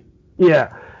 Kenny.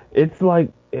 Yeah, it's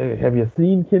like, have you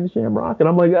seen Ken Shamrock? And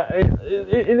I'm like,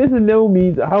 it isn't no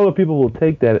means how people will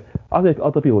take that. I think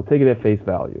other people will take it at face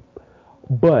value.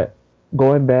 But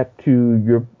going back to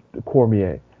your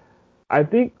Cormier, I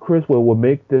think Chris, what will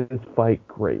make this fight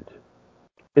great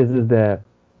is that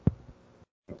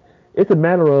it's a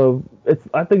matter of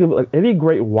I think of like any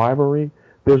great rivalry,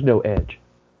 there's no edge.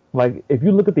 Like if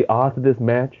you look at the odds of this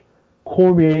match,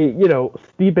 Cormier,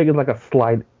 Stipe is like a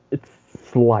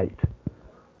slight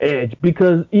edge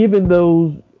because even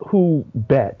those who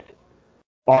bet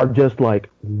are just like,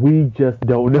 we just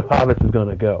don't know how this is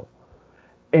gonna go.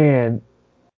 And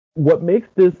what makes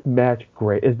this match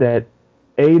great is that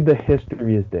A, the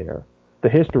history is there.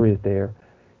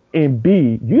 And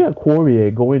B, you have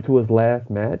Cormier going to his last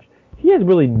match. He has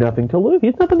really nothing to lose. He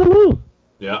has nothing to lose.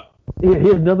 Yeah. He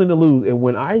has nothing to lose. And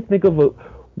when I think of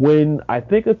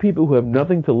people who have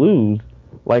nothing to lose,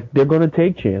 like they're going to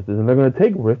take chances and they're going to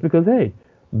take risks because hey,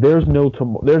 there's no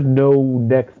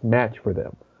next match for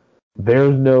them.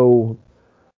 There's no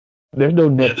next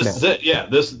match. This is it. Yeah,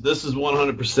 this is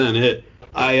 100% it.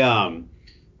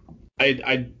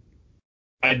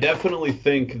 I definitely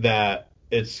think that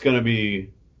it's going to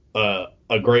be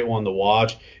a great one to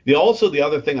watch. The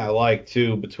other thing I like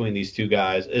too between these two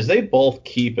guys is they both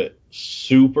keep it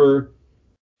super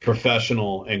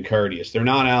professional and courteous. They're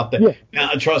not out there. Yeah.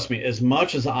 Now, trust me, as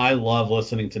much as I love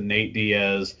listening to Nate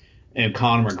Diaz and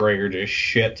Conor McGregor just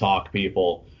shit talk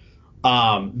people,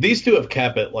 these two have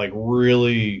kept it like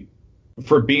really,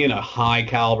 for being a high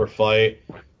caliber fight.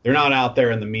 They're not out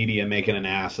there in the media making an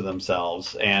ass of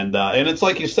themselves. And it's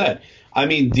like you said, I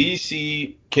mean,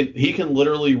 DC can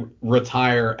literally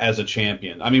retire as a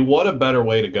champion. I mean, what a better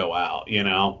way to go out,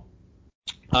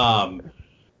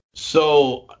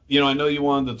 So, I know you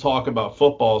wanted to talk about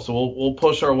football, so we'll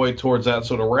push our way towards that.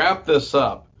 So to wrap this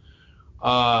up,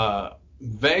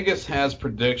 Vegas has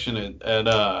prediction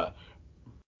at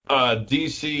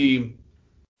DC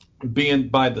being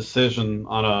by decision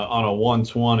on a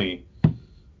 120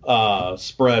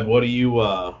 spread. What do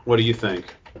you think?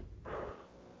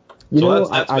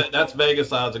 That's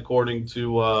Vegas odds according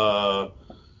to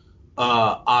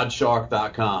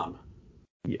oddshark.com.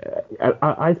 Yeah,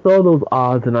 I saw those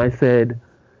odds and I said,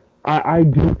 I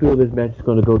do feel this match is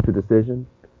going to go to decision.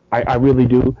 I really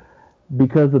do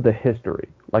because of the history.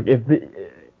 Like and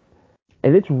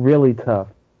it's really tough.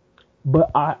 But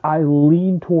I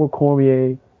lean toward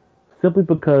Cormier simply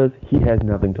because he has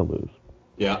nothing to lose.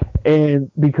 Yeah. And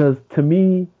because to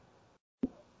me,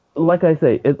 like I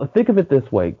say, think of it this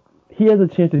way. He has a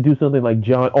chance to do something like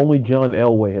only John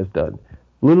Elway has done.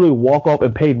 Literally walk off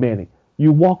and Peyton Manning.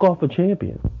 You walk off a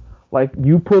champion. Like,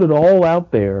 you put it all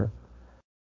out there.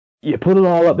 You put it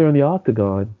all out there in the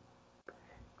octagon.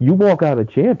 You walk out a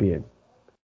champion.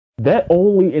 That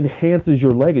only enhances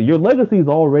your legacy. Your legacy is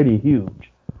already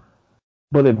huge.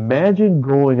 But imagine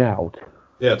going out.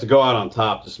 Yeah, to go out on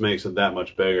top just makes it that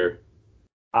much bigger.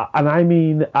 And I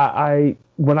mean, I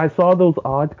when I saw those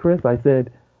odds, Chris, I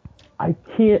said, I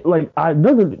can't,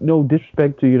 no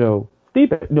disrespect to,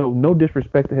 Steve, no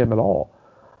disrespect to him at all.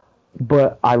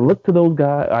 But I look to those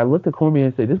guys. I look to Cormier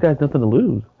and say, this guy's nothing to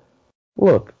lose.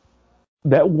 Look,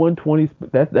 that 120.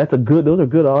 That's a good. Those are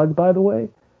good odds, by the way.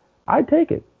 I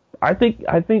take it. I think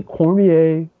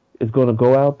Cormier is going to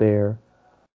go out there,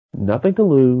 nothing to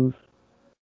lose,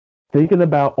 thinking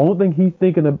about. Only thing he's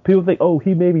thinking of. People think, oh,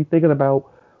 he may be thinking about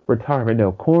retirement.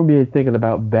 No, Cormier is thinking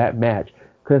about that match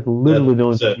because that's literally the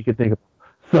only thing he can think of.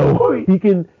 So he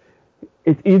can.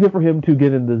 It's easier for him to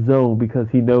get in the zone because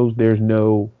he knows there's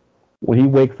no. When he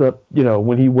wakes up,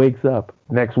 when he wakes up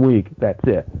next week, that's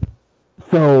it.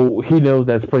 So he knows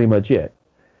that's pretty much it.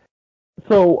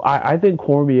 So I think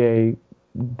Cormier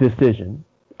decision.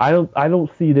 I don't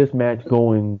see this match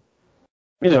going.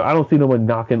 I don't see no one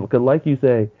knocking because, like you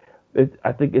say,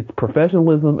 I think it's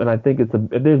professionalism, and I think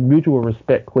there's mutual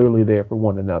respect clearly there for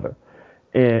one another,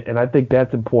 and I think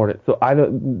that's important. So I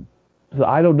don't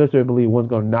necessarily believe one's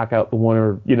going to knock out the one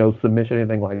or submission or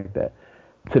anything like that.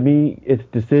 To me, it's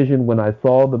decision. When I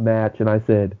saw the match and I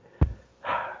said,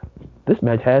 this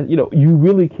match has you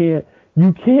really can't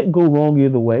go wrong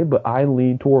either way. But I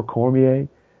lean toward Cormier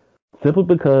simply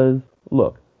because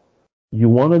look, you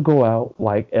want to go out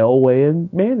like Elway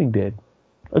and Manning did,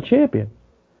 a champion.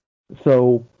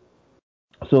 So,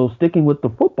 sticking with the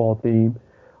football theme,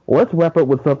 let's wrap up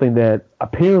with something that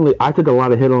apparently I took a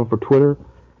lot of hit on for Twitter.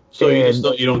 So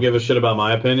you don't give a shit about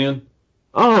my opinion?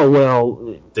 Oh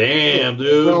well. Damn,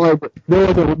 dude. No,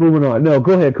 we're moving on. No,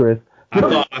 go ahead, Chris.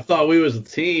 I thought we was a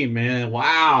team, man.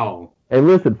 Wow. Hey,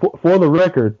 listen. For the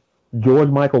record, George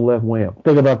Michael left Wham.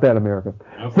 Think about that, America.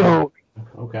 Okay. So.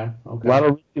 Okay. A lot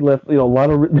of Richie left. A lot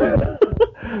of.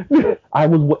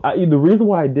 The reason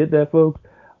why I did that, folks.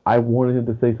 I wanted him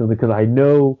to say something because I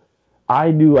knew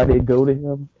I didn't go to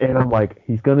him, and I'm like,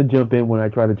 he's gonna jump in when I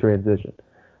try to transition.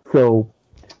 So.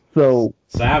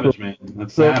 Savage, man.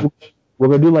 That's savage. We're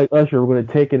gonna do like Usher. We're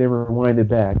gonna take it and rewind it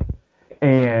back.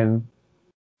 And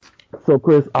so,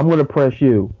 Chris, I'm gonna press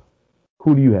you.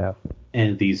 Who do you have?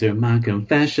 And these are my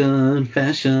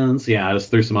confessions. Yeah, I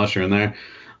just threw some Usher in there.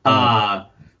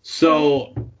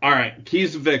 So, all right,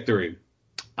 keys to victory.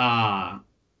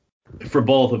 For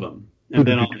both of them, and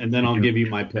then I'll give you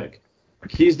my pick.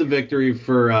 Keys to victory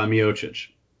for Miocic.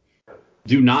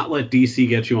 Do not let DC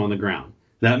get you on the ground.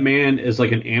 That man is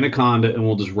like an anaconda and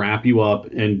will just wrap you up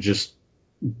and just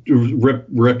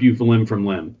rip you limb from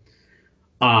limb.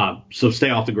 So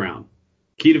stay off the ground.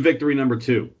 Key to victory number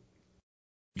 2.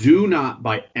 Do not,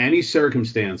 by any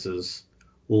circumstances,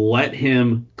 let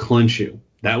him clinch you.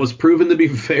 That was proven to be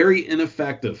very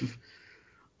ineffective.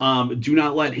 Do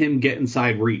not let him get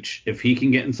inside reach. If he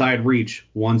can get inside reach,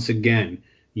 once again,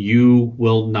 you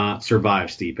will not survive,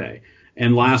 Stipe.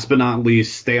 And last but not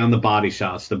least, stay on the body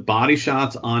shots. The body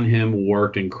shots on him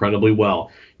worked incredibly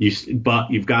well. But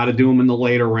you've got to do them in the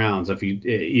later rounds. If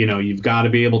you've got to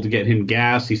be able to get him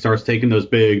gassed. He starts taking those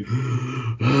big,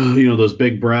 those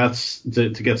big breaths to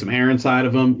get some air inside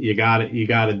of him. You got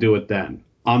to do it then.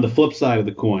 On the flip side of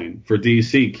the coin, for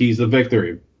DC, keys to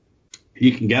victory.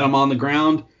 You can get him on the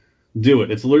ground, do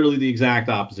it. It's literally the exact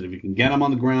opposite. If you can get him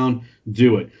on the ground,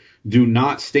 do it. Do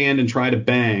not stand and try to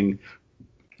bang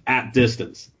at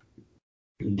distance.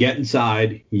 Get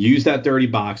inside, use that dirty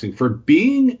boxing. For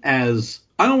being as,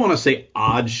 I don't want to say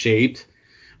odd shaped,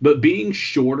 but being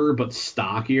shorter but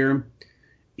stockier,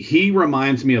 he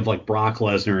reminds me of like Brock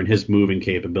Lesnar and his moving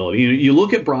capability. You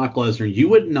look at Brock Lesnar, you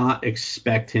would not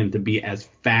expect him to be as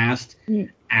fast,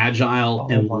 agile,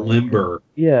 and limber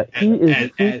as he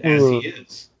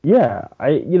is. Yeah,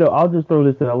 I'll just throw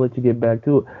this in. I'll let you get back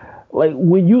to it. Like,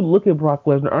 when you look at Brock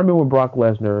Lesnar, I remember when Brock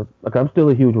Lesnar, like, I'm still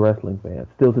a huge wrestling fan,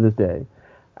 still to this day.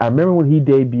 I remember when he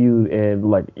debuted, and,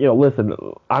 like, listen,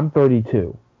 I'm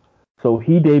 32. So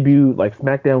he debuted, like,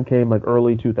 SmackDown came, like,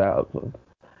 early 2000s.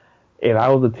 And I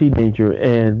was a teenager,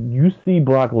 and you see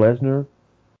Brock Lesnar,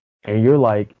 and you're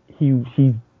like, you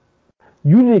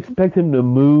didn't expect him to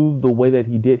move the way that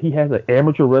he did. He has an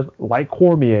amateur wrestling, like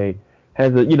Cormier,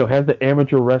 has the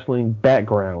amateur wrestling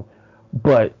background.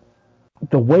 But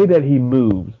the way that he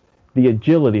moves, the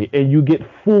agility, and you get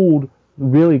fooled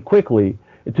really quickly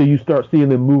until you start seeing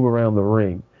them move around the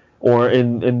ring, or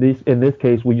in this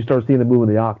case, when you start seeing them move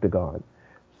in the octagon.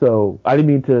 So I didn't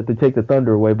mean to take the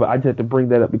thunder away, but I just had to bring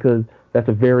that up because that's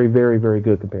a very, very, very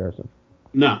good comparison.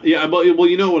 No, yeah, but well,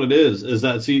 you know what it is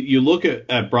that you look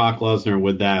at Brock Lesnar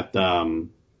with that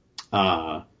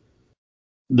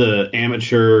the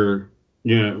amateur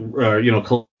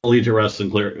collegiate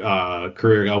wrestling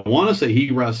career. I want to say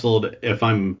he wrestled, if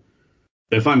I'm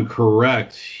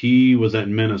correct, he was at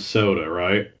Minnesota,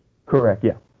 right? Correct,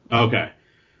 yeah. Okay.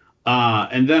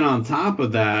 And then on top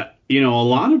of that, a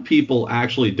lot of people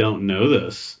actually don't know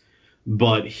this,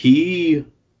 but he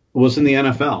was in the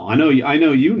NFL. I know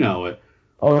you know it.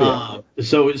 Oh yeah.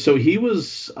 So he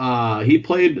was he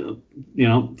played,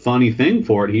 funny thing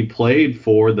for it. He played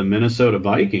for the Minnesota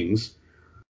Vikings.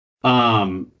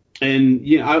 And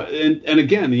and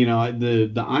again,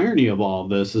 the irony of all of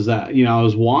this is that I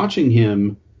was watching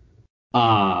him,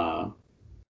 uh,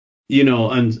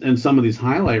 and some of these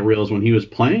highlight reels when he was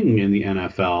playing in the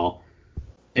NFL,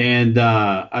 and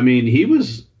I mean he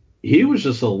was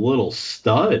just a little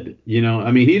stud.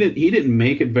 I mean he didn't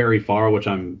make it very far, which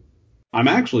I'm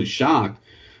actually shocked.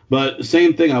 But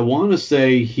same thing, I want to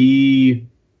say he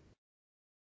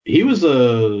was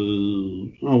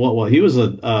he was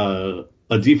a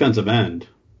defensive end.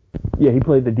 Yeah, he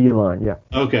played the D line. Yeah.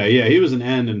 Okay, yeah, he was an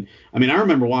end, and I mean I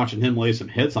remember watching him lay some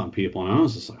hits on people, and I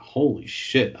was just like, holy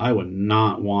shit, I would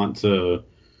not want to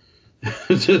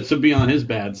to be on his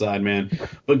bad side, man.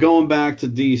 But going back to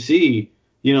DC,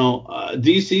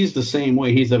 DC's the same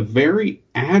way. He's a very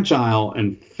agile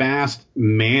and fast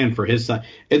man for his size.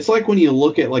 It's like when you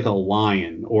look at like a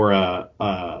lion or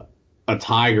a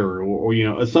tiger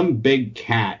or some big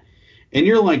cat, and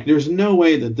you're like, there's no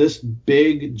way that this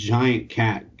big giant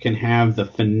cat can have the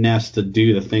finesse to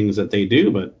do the things that they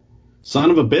do, but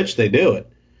son of a bitch, they do it.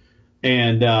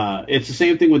 And it's the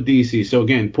same thing with DC. So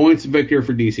again, points of victory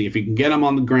for DC. If you can get him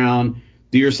on the ground,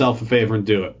 do yourself a favor and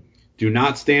do it. Do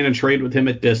not stand and trade with him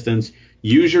at distance.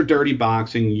 Use your dirty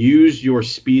boxing. Use your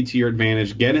speed to your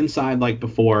advantage. Get inside like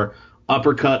before.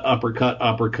 Uppercut, uppercut,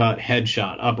 uppercut,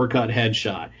 headshot. Uppercut,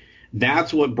 headshot.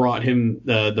 That's what brought him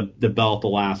the belt the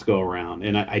last go around.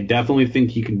 And I definitely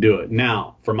think he can do it.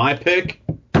 Now, for my pick,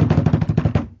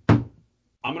 I'm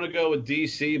going to go with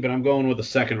DC, but I'm going with a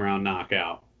second round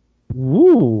knockout.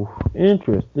 Woo,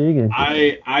 interesting.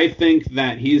 I think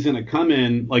that he's going to come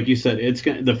in, like you said,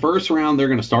 the first round they're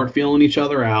going to start feeling each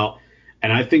other out,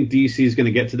 and I think DC is going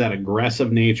to get to that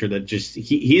aggressive nature that just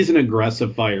he's an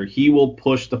aggressive fighter. He will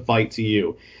push the fight to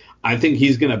you. I think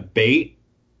he's going to bait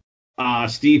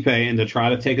Stipe into try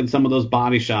to taking some of those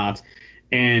body shots.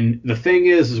 And the thing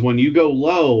is when you go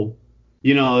low,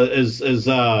 as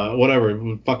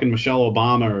whatever fucking Michelle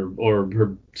Obama or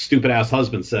her stupid ass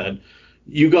husband said.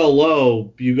 You go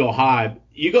low, you go high.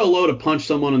 You go low to punch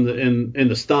someone in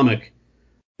the stomach.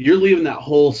 You're leaving that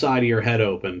whole side of your head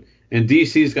open. And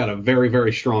DC's got a very,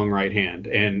 very strong right hand,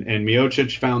 and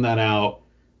Miocic found that out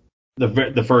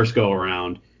the first go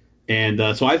around. And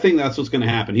so I think that's what's going to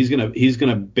happen. He's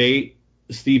gonna bait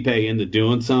Stipe into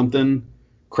doing something,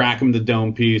 crack him the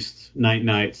dome piece,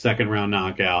 night, second round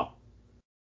knockout.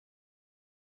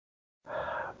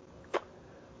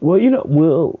 Well,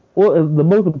 the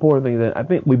most important thing is that I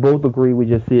think we both agree we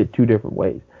just see it two different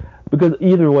ways. Because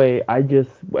either way, I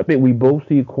think we both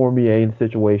see Cormier in a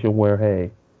situation where, hey,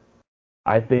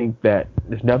 I think that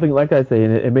there's nothing, like I say,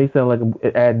 and it may sound like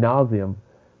ad nauseum,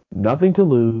 nothing to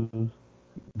lose,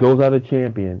 goes out a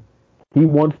champion. He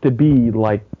wants to be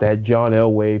like that John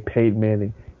Elway, Peyton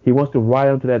Manning. He wants to ride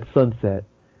onto that sunset,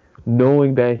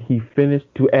 knowing that he finished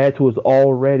to add to his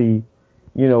already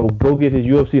go get his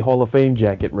UFC Hall of Fame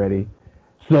jacket ready.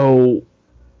 So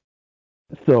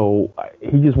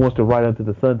he just wants to ride onto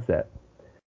the sunset.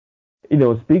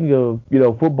 Speaking of,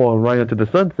 football and riding onto the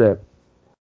sunset,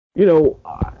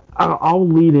 I'll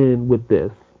lead in with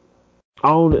this.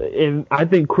 And I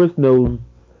think Chris knows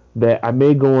that I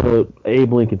may go on a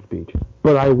Abe Lincoln speech,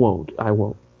 but I won't.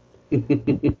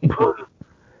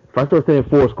 If I start saying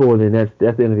four score, then that's the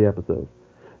end of the episode.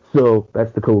 So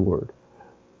that's the code word.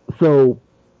 So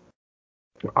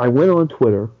I went on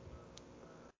Twitter,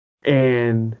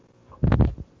 and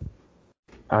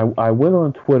I went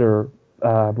on Twitter.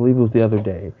 I believe it was the other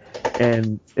day,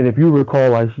 and if you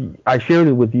recall, I shared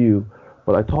it with you,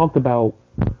 but I talked about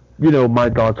my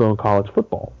thoughts on college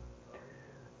football,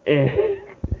 and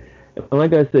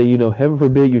like I say, heaven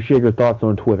forbid you share your thoughts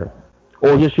on Twitter,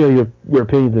 or just share your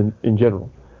opinions in general.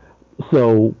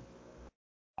 So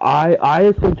I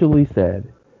essentially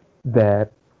said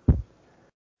that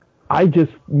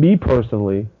me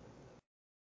personally,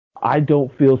 I don't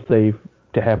feel safe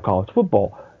to have college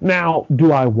football. Now,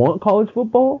 do I want college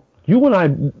football? You and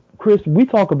I, Chris, we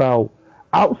talk about,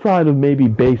 outside of maybe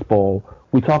baseball,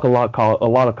 we talk a lot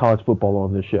of college football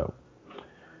on this show.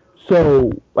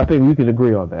 So I think we can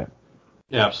agree on that.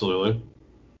 Yeah, absolutely.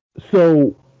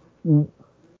 So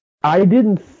I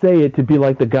didn't say it to be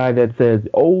like the guy that says,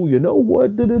 "Oh, you know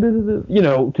what?"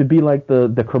 To be like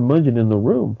the curmudgeon in the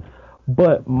room.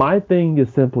 But my thing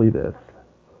is simply this: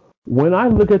 when I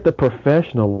look at the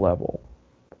professional level,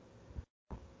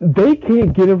 they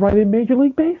can't get it right in Major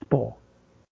League Baseball,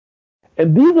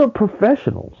 and these are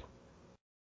professionals.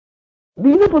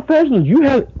 These are professionals. You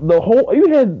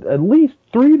had at least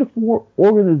 3 to 4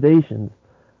 organizations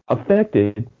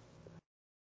affected,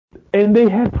 and they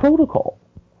had protocol.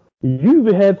 You've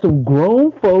had some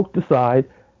grown folks decide,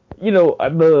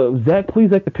 the Zach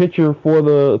Plesac, the pitcher for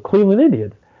the Cleveland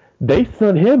Indians. They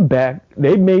sent him back.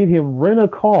 They made him rent a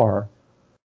car.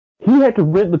 He had to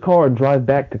rent the car and drive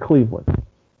back to Cleveland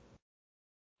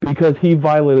because he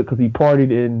violated because he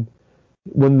partied in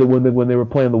when they were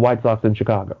playing the White Sox in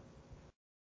Chicago.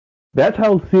 That's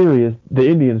how serious the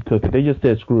Indians took it. They just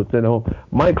said, screw it, send home.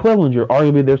 Mike Clevenger,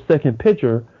 arguably their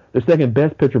second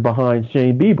best pitcher behind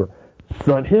Shane Bieber,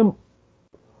 sent him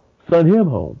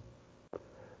home.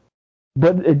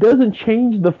 But it doesn't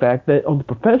change the fact that on the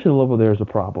professional level there's a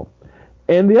problem.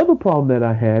 And the other problem that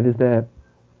I had is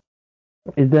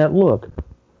that look,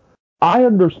 I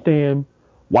understand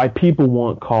why people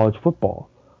want college football.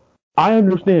 I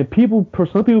understand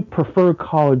some people prefer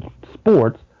college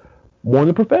sports more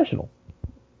than professional.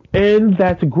 And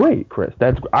that's great, Chris.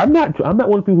 I'm not one of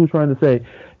the people who's trying to say,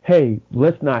 hey,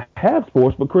 let's not have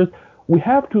sports, but Chris, we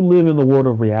have to live in the world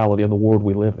of reality, in the world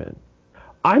we live in.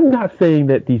 I'm not saying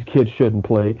that these kids shouldn't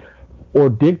play or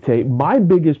dictate. My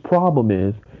biggest problem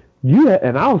is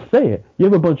and I'll say it, you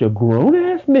have a bunch of grown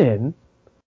ass men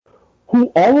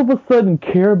who all of a sudden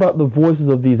care about the voices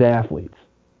of these athletes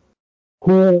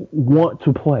who want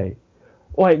to play.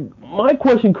 Like, my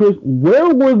question, Chris,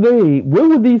 where were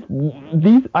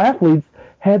these athletes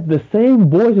had the same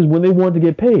voices when they wanted to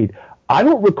get paid? I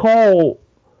don't recall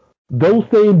those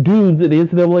same dudes at the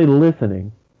NCAA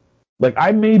listening. Like,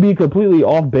 I may be completely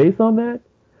off base on that,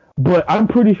 but I'm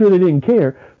pretty sure they didn't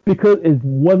care because it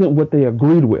wasn't what they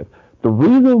agreed with. The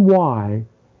reason why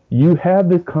you have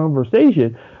this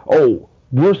conversation, oh,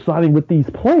 we're signing with these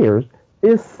players,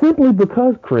 is simply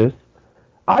because, Chris,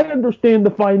 I understand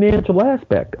the financial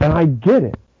aspect, and I get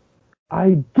it.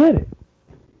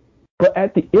 But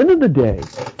at the end of the day,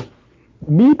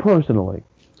 me personally,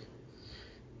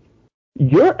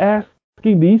 you're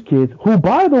asking these kids, who,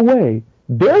 by the way,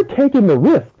 they're taking the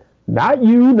risk, not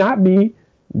you, not me,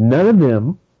 none of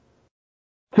them,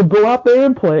 to go out there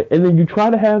and play, and then you try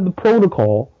to have the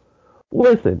protocol.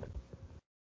 Listen,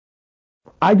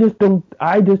 I just don't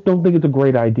think it's a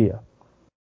great idea.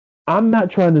 I'm not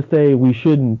trying to say we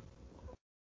shouldn't.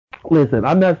 Listen,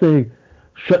 I'm not saying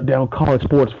shut down college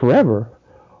sports forever,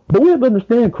 but we have to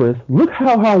understand, Chris, look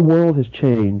how our world has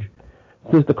changed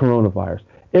since the coronavirus.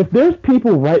 If there's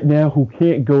people right now who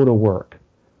can't go to work,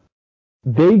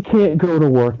 they can't go to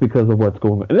work because of what's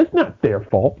going on. And it's not their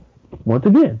fault. Once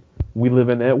again, we live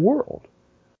in that world.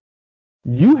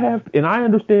 And I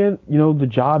understand, the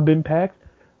job impacts.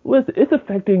 Listen, it's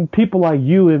affecting people like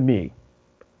you and me.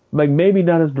 Like, maybe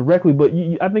not as directly, but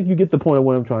I think you get the point of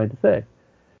what I'm trying to say.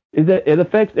 Is that it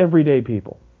affects everyday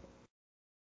people.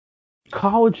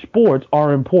 College sports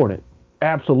are important.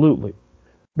 Absolutely.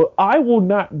 But I will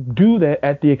not do that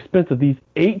at the expense of these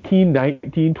 18,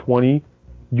 19,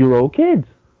 20-year-old kids.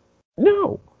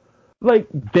 No. Like,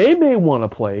 they may want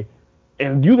to play,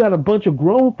 and you got a bunch of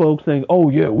grown folks saying, oh,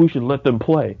 yeah, we should let them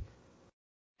play.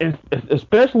 And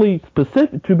especially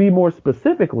to be more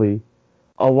specifically,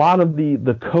 a lot of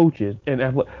the coaches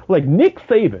and like Nick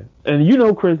Saban,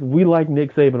 and Chris, we like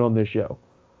Nick Saban on this show.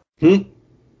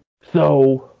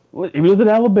 So if he was at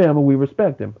Alabama, we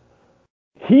respect him.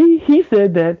 He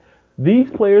said that these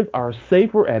players are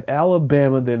safer at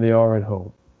Alabama than they are at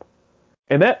home,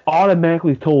 and that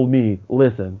automatically told me,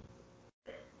 listen,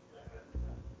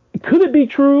 could it be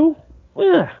true?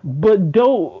 Yeah, but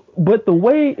the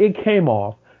way it came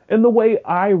off and the way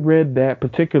I read that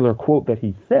particular quote that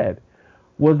he said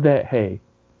was that, hey,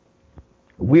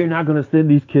 we're not going to send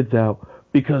these kids out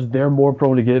because they're more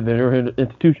prone to get in their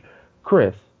institution.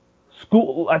 Chris,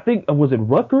 school, I think, was it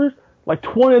Rutgers? Like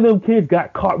 20 of them kids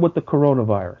got caught with the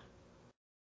coronavirus.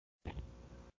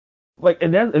 Like,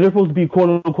 and they're supposed to be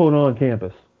quote unquote on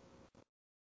campus.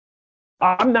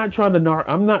 I'm not trying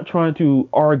to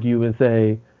argue and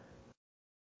say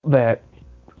that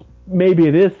maybe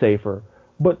it is safer,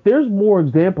 but there's more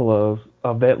example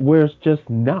of that where it's just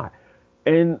not.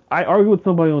 And I argued with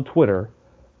somebody on Twitter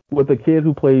with a kid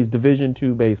who plays Division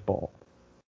II baseball,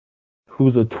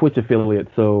 who's a Twitch affiliate.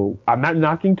 So I'm not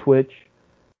knocking Twitch,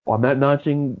 or I'm not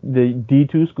knocking the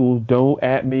D2 schools. Don't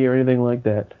at me or anything like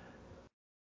that.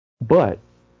 But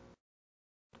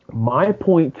my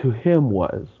point to him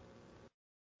was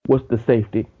the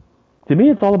safety. To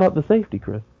me, it's all about the safety,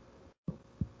 Chris.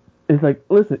 It's like,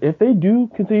 listen, if they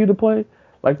do continue to play,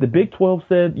 like the Big 12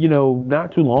 said,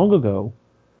 not too long ago,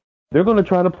 they're going to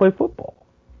try to play football.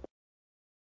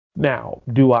 Now,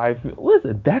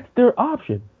 listen, that's their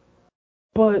option.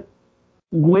 But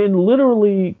when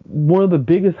literally one of the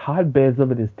biggest hotbeds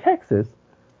of it is Texas,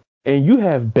 and you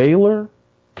have Baylor,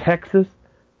 Texas,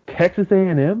 Texas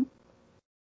A&M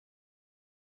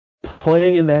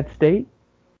playing in that state,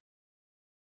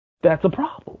 that's a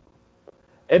problem.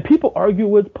 And people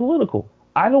argue it's political.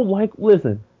 I don't like,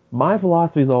 listen, my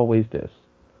philosophy is always this.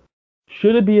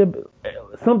 Should it be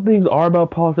some things are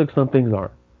about politics, some things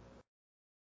aren't.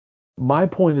 My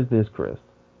point is this, Chris.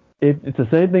 If it's the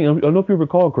same thing, I don't know if you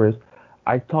recall, Chris,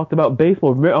 I talked about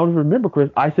baseball. I don't remember, Chris,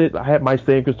 I said I had my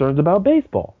same concerns about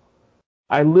baseball.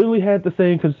 I literally had the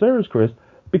same concerns, Chris,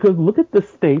 because look at the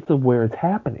states of where it's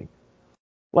happening.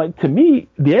 Like, to me,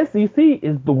 the SEC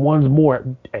is the ones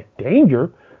more at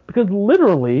danger because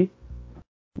literally,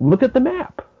 look at the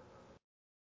map.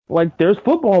 Like, there's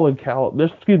football in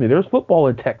there's football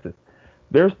in Texas.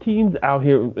 There's teams out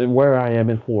here where I am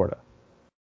in Florida.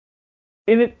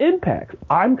 And it impacts.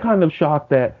 I'm kind of shocked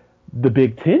that the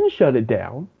Big Ten shut it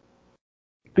down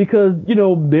because,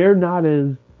 they're not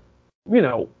as,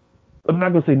 I'm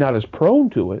not going to say not as prone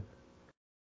to it,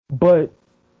 but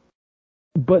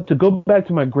to go back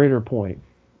to my greater point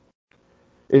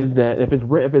is that if it's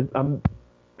I'm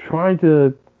trying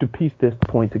to piece this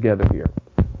point together here.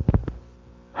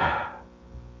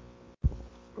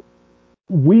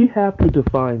 We have to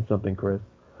define something, Chris,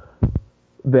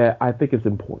 that I think is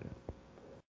important.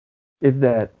 Is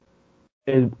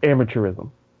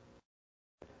amateurism.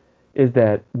 Is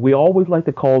that we always like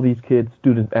to call these kids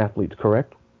student athletes,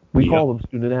 correct? We call them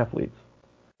student athletes.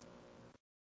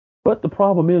 But the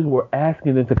problem is we're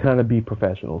asking them to kind of be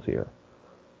professionals here.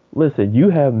 Listen, you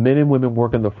have men and women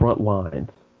working the front lines.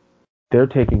 They're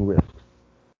taking risks.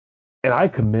 And I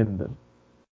commend them.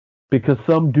 Because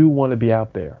some do want to be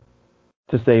out there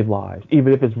to save lives,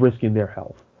 even if it's risking their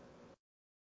health.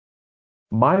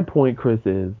 My point, Chris,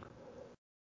 is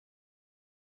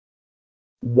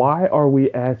why are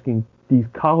we asking these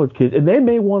college kids, and they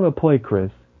may want to play,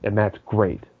 Chris, and that's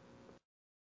great.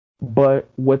 But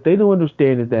what they don't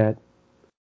understand is that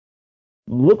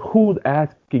look who's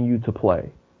asking you to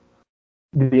play.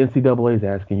 The NCAA is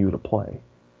asking you to play.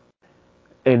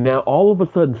 And now all of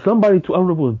a sudden somebody, I don't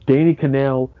know if it was Danny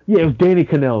Cannell. Yeah, it was Danny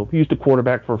Cannell. He used to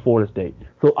quarterback for Florida State.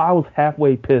 So I was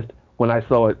halfway pissed when I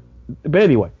saw it. But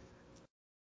anyway,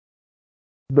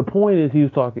 the point is he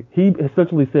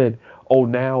essentially said, oh,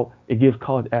 now it gives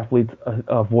college athletes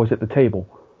a voice at the table.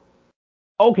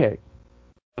 Okay,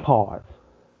 pause.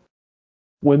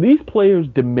 When these players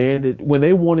when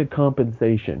they wanted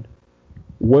compensation,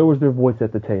 where was their voice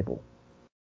at the table?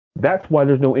 That's why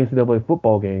there's no NCAA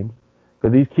football games,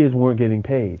 because these kids weren't getting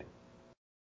paid.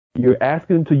 You're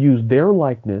asking them to use their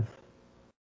likeness,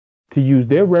 to use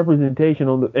their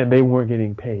representation and they weren't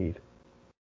getting paid.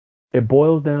 It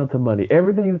boils down to money.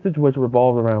 Everything in the situation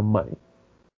revolves around money.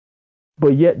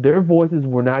 But yet their voices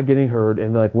were not getting heard,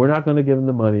 and we're not going to give them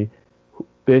the money.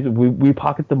 We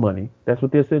pocket the money. That's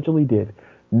what they essentially did.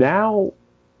 Now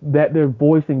that they're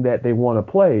voicing that they want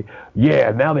to play,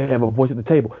 now they have a voice at the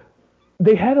table.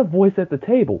 They had a voice at the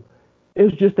table. It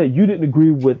was just that you didn't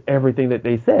agree with everything that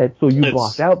they said, so you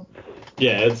blocked out.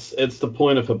 Yeah, it's the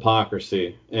point of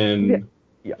hypocrisy, and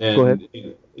go ahead.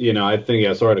 I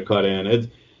think sorry to cut in.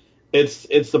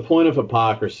 It's the point of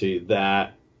hypocrisy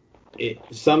that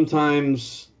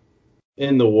sometimes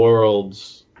in the world,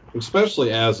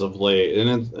 especially as of late,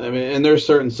 and there's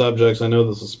certain subjects. I know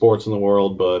this is sports in the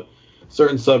world, but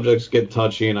certain subjects get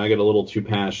touchy, and I get a little too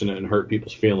passionate and hurt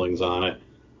people's feelings on it.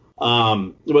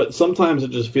 But sometimes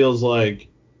it just feels like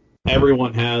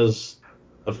everyone has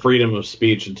a freedom of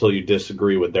speech until you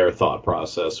disagree with their thought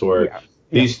process, where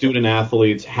these student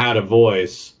athletes had a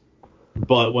voice,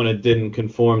 but when it didn't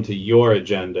conform to your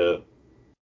agenda,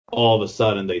 all of a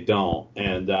sudden they don't.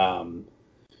 And,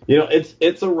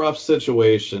 it's a rough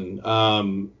situation. I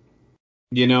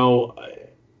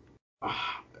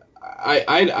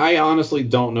honestly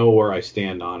don't know where I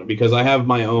stand on it, because I have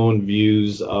my own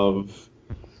views of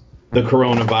the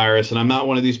coronavirus, and I'm not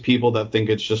one of these people that think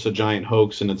it's just a giant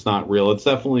hoax and it's not real. It's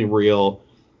definitely real.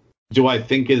 Do I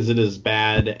think is it as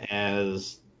bad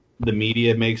as the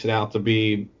media makes it out to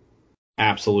be?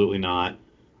 Absolutely not.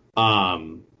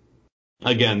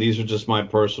 Again, these are just my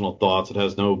personal thoughts. It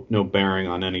has no bearing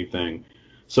on anything.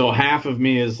 So half of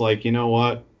me is like, you know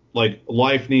what? Like,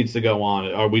 life needs to go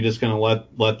on. Are we just going to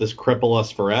let this cripple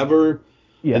us forever?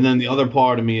 Yeah. And then the other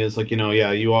part of me is like,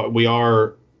 we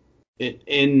are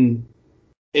in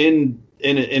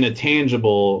a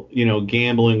tangible,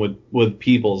 gambling with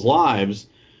people's lives.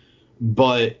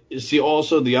 But see,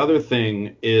 also the other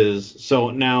thing is,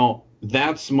 so now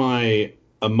that's my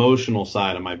emotional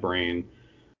side of my brain.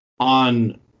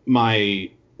 On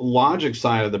my logic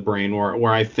side of the brain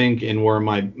where I think and where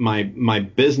my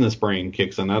business brain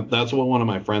kicks in. That's what one of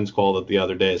my friends called it the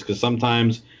other day, is because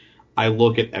sometimes I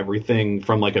look at everything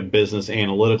from like a business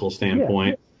analytical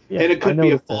standpoint, and it could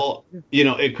be a fault.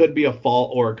 It could be a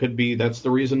fault, or it could be that's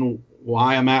the reason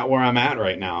why I'm at where I'm at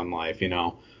right now in life.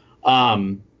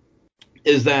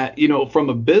 Is that from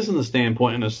a business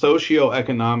standpoint and a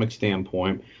socioeconomic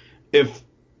standpoint, if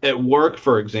at work,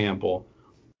 for example,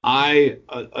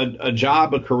 a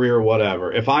job, a career,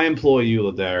 whatever, if I employ you,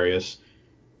 Ladarius,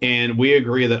 and we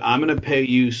agree that I'm going to pay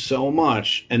you so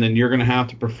much, and then you're going to have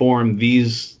to perform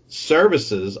these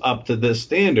services up to this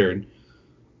standard,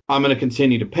 I'm going to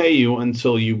continue to pay you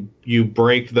until you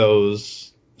break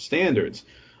those standards.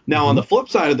 Now, on the flip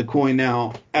side of the coin,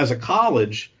 now, as a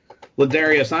college,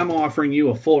 Ladarius, I'm offering you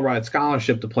a full ride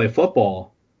scholarship to play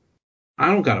football. I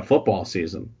don't got a football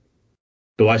season.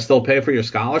 Do I still pay for your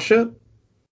scholarship?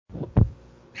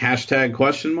 Hashtag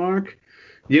question mark.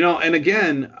 And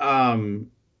again,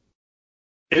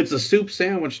 it's a soup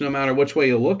sandwich no matter which way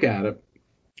you look at it.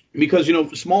 Because,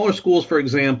 smaller schools, for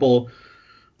example,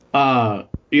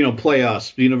 play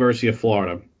us, the University of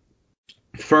Florida,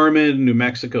 Furman, New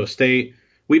Mexico State.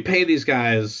 We pay these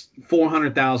guys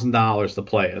 $400,000 to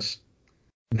play us.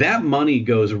 That money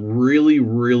goes really,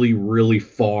 really, really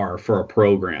far for a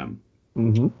program.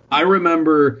 Mm-hmm. I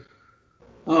remember,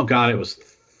 oh God, it was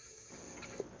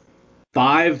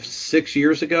 5-6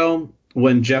 years ago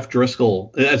when Jeff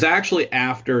Driscoll, it's actually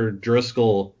after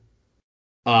Driscoll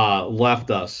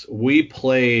left us, we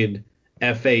played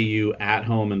FAU at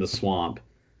home in the Swamp,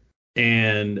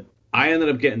 and I ended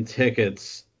up getting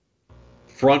tickets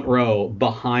front row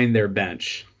behind their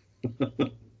bench.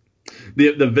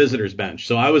 the visitors bench.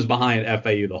 So I was behind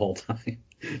FAU the whole time.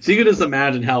 So you can just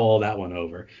imagine how all that went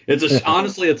over.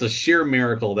 Honestly, it's a sheer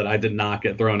miracle that I did not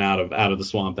get thrown out of the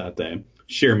Swamp that day.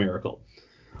 Sheer miracle.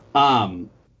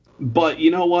 But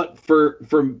you know what?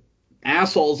 For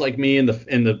assholes like me in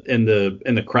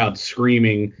the crowd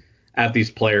screaming at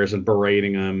these players and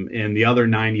berating them, and the other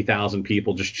 90,000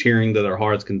 people just cheering to their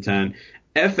heart's content,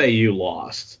 FAU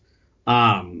lost.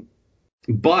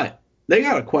 But they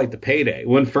got quite the payday.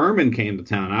 When Furman came to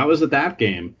town, I was at that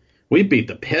game. We beat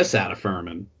the piss out of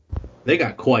Furman. They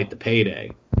got quite the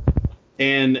payday.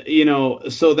 And,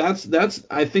 so that's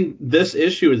I think this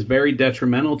issue is very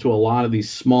detrimental to a lot of these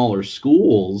smaller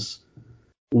schools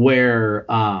where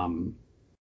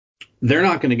they're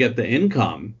not going to get the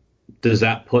income. Does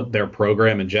that put their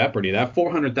program in jeopardy? That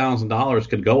 $400,000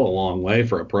 could go a long way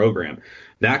for a program.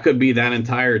 That could be that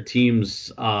entire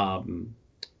team's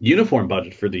uniform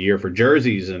budget for the year, for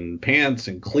jerseys and pants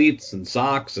and cleats and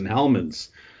socks and helmets.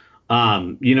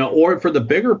 Or for the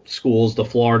bigger schools, the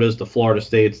Floridas, the Florida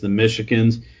States, the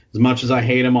Michigans, as much as I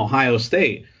hate them, Ohio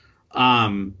State,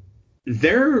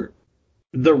 they're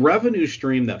the revenue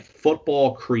stream that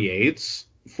football creates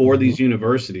for these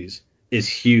universities is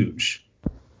huge.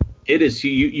 It is.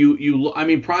 I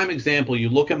mean, prime example, you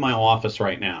look at my office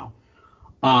right now.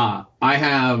 I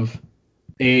have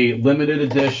a limited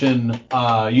edition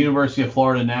University of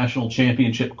Florida National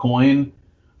Championship coin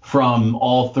from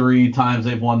all 3 times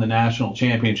they've won the national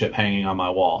championship hanging on my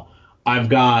wall. I've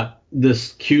got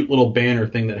this cute little banner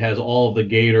thing that has all of the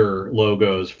Gator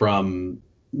logos from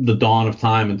the dawn of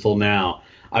time until now.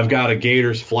 I've got a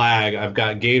Gators flag. I've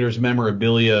got Gators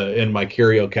memorabilia in my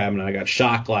curio cabinet. I got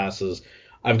shot glasses.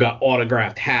 I've got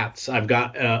autographed hats. I've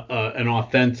got an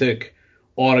authentic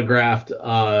autographed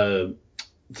Tim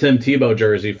Tebow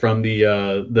jersey from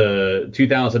the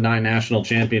 2009 national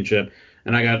championship.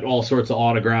 And I got all sorts of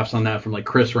autographs on that from like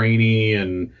Chris Rainey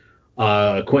and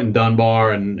Quentin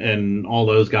Dunbar and all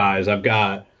those guys. I've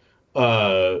got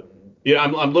I'm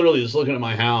literally just looking at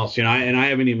my house, and I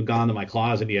haven't even gone to my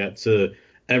closet yet. So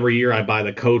every year I buy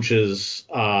the coaches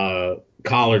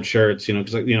collared shirts,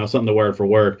 because something to wear for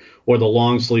work, or the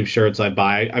long sleeve shirts I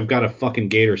buy. I've got a fucking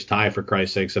Gators tie, for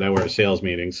Christ's sakes, that I wear at sales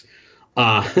meetings.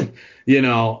 All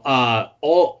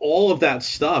of that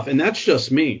stuff, and that's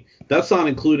just me. That's not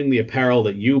including the apparel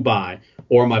that you buy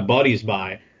or my buddies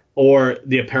buy or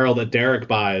the apparel that Derek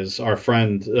buys, our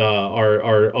friend,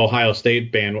 our Ohio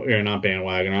State not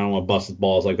bandwagon. I don't want to bust his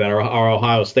balls like that. Our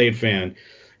Ohio State fan,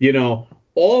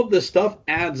 all of this stuff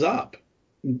adds up,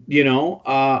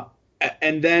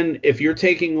 and then if you're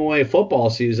taking away football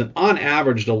season, on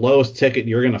average, the lowest ticket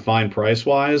you're going to find price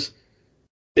wise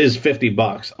is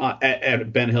 $50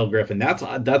 at Ben Hill Griffin.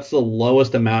 That's the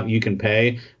lowest amount you can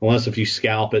pay, unless if you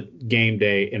scalp it game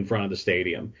day in front of the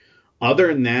stadium. Other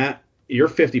than that, you're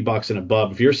 $50 and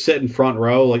above. If you're sitting front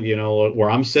row, like where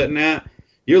I'm sitting at,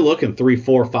 you're looking $300,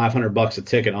 $400, $500 a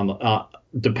ticket on the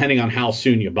depending on how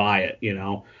soon you buy it.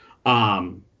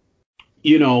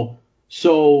 you know,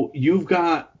 so you've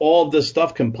got all this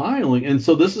stuff compiling, and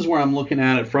so this is where I'm looking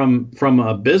at it from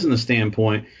a business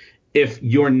standpoint. If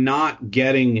you're not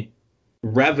getting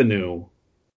revenue,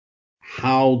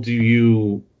 how do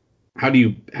you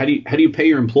pay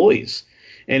your employees?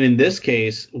 And in this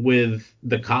case, with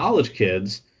the college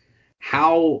kids,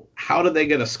 how do they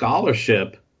get a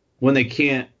scholarship when they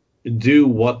can't do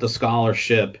what the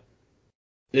scholarship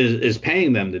is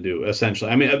paying them to do,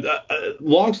 essentially? I mean,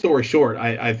 long story short,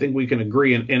 I think we can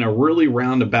agree in a really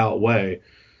roundabout way,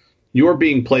 you're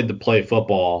being paid to play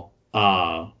football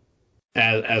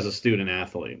as a student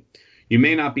athlete. You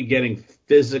may not be getting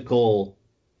physical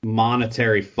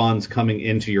monetary funds coming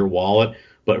into your wallet,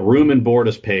 but room and board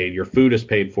is paid, your food is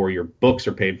paid for, your books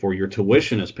are paid for, your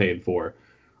tuition is paid for.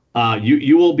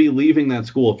 You will be leaving that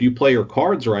school if you play your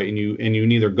cards right and you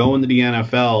neither go into the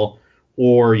NFL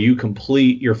or you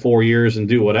complete your 4 years and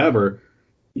do whatever.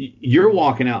 You're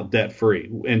walking out debt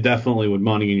free and definitely with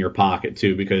money in your pocket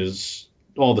too, because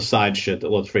all the side shit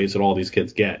that, let's face it, all these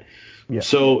kids get. Yeah.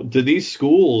 So do these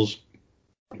schools,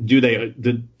 do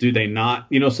they not,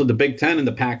 so the Big Ten and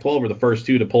the Pac-12 are the first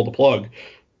two to pull the plug.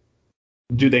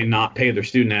 Do they not pay their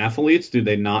student athletes? Do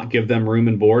they not give them room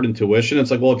and board and tuition?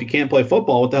 It's like, well, if you can't play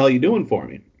football, what the hell are you doing for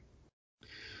me?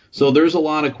 So there's a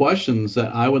lot of questions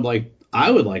that I would like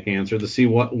answered to see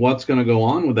what's going to go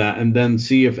on with that, and then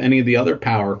see if any of the other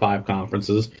Power 5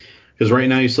 conferences, because right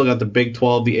now you still got the Big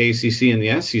 12, the ACC, and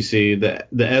the SEC.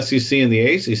 The SEC and the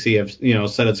ACC have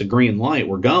said it's a green light.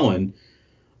 We're going.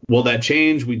 Will that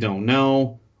change? We don't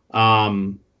know.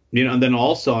 And then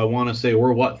also I want to say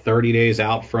we're 30 days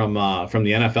out from the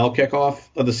NFL kickoff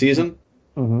of the season.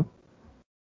 Mm-hmm.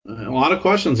 A lot of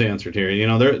questions answered here.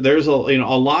 There's a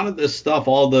lot of this stuff,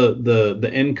 all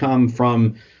the income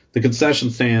from the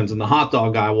concession stands and the hot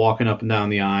dog guy walking up and down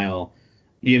the aisle,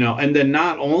 and then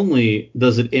not only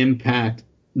does it impact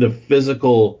the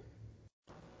physical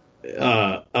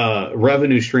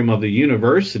revenue stream of the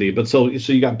university, but so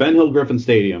you got Ben Hill Griffin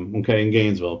Stadium, okay, in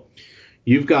Gainesville.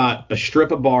 You've got a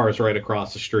strip of bars right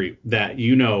across the street that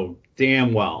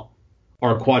damn well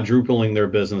are quadrupling their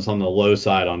business on the low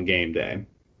side on game day.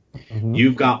 Mm-hmm.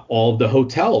 You've got all of the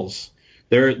hotels.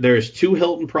 There's 2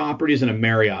 Hilton properties and a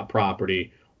Marriott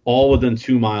property, all within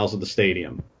 2 miles of the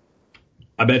stadium.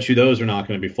 I bet you those are not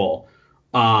going to be full.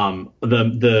 The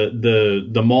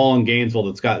mall in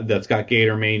Gainesville that's got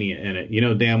Gator Mania in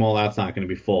it, damn well that's not going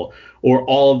to be full. Or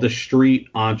all of the street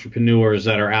entrepreneurs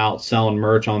that are out selling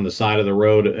merch on the side of the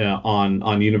road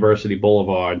on University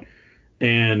Boulevard,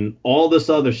 and all this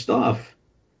other stuff.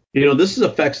 This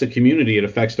affects the community. It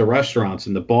affects the restaurants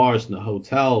and the bars and the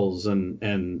hotels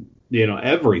and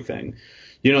everything.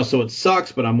 So it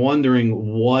sucks, but I'm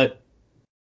wondering what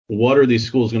are these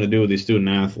schools going to do with these student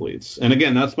athletes? And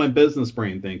again, that's my business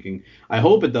brain thinking. I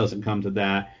hope it doesn't come to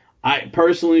that. I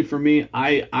personally, for me,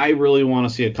 I really want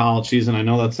to see a college season. I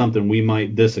know that's something we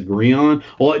might disagree on.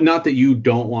 Well, not that you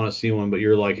don't want to see one, but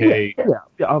you're like, hey, hey,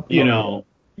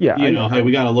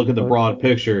 we got to look at the broad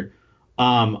picture.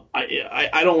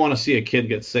 I don't want to see a kid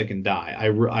get sick and die.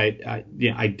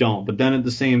 I don't. But then at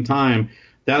the same time,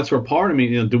 that's where part of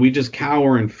me, do we just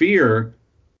cower in fear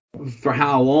for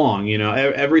how long?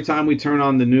 Every time we turn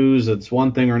on the news, it's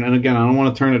one thing, and again, I don't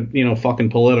want to turn it,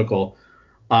 fucking political.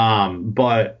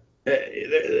 But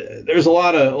there's a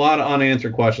lot of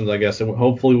unanswered questions, I guess, and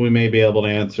hopefully we may be able to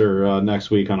answer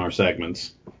next week on our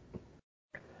segments.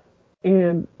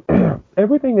 And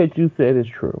everything that you said is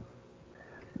true.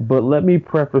 But let me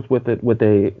preface with it with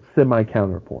a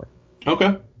semi-counterpoint.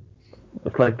 Okay.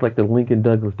 It's like the Lincoln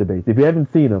Douglas debates. If you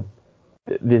haven't seen them,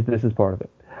 this is part of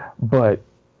it. But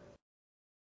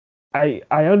I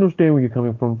understand where you're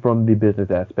coming from the business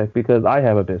aspect, because I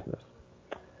have a business.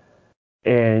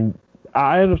 And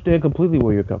I understand completely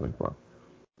where you're coming from.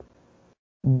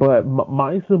 But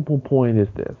my simple point is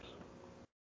this.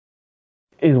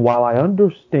 Is while I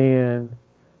understand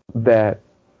that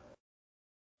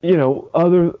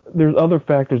there's other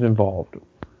factors involved.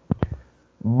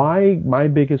 My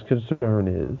biggest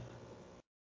concern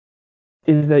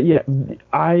is that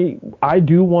I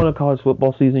do want a college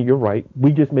football season. You're right.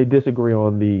 We just may disagree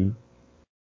on the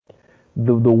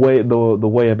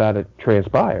way about it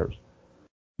transpires.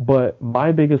 But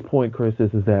my biggest point, Chris,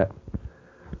 is that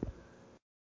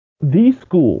these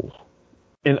schools,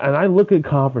 and I look at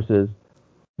conferences,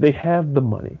 they have the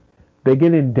money, they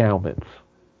get endowments.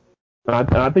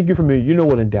 I think you're familiar. You know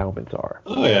what endowments are.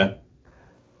 Oh yeah.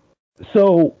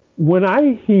 So when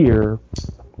I hear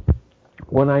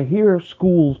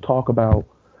schools talk about,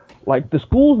 like, the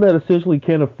schools that essentially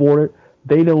can't afford it,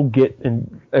 they don't get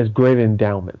as great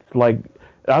endowments. Like,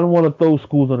 I don't want to throw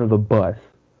schools under the bus,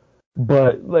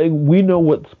 But like we know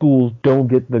what schools don't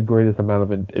get the greatest amount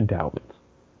of endowments.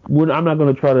 I'm not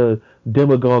going to try to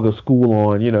demagogue a school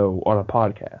on on a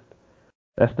podcast.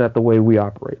 That's not the way we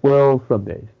operate. Well, some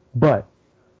days, but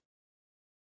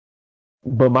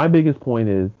my biggest point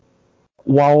is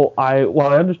while I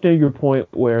understand your point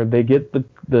where they get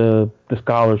the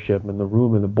scholarship and the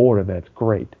room and the board and that's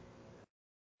great,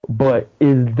 but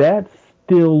is that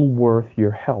still worth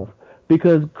your health?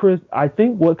 Because Chris, I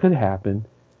think what could happen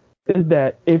is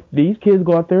that if these kids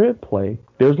go out there and play,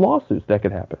 there's lawsuits that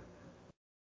could happen.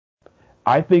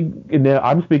 I think, and now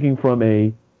I'm speaking from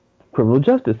a criminal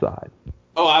justice side.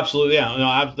 Oh, absolutely. Yeah. No,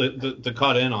 I have to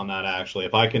cut in on that actually.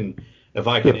 If I can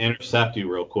Sure. intercept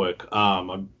you real quick.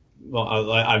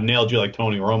 I've nailed you like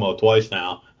Tony Romo twice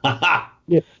now.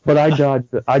 Yeah, but I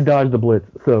dodged the blitz.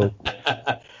 So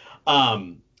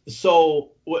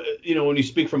So when you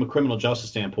speak from a criminal justice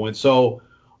standpoint, so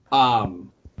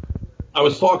um, I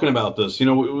was talking about this.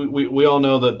 We all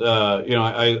know that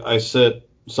I sit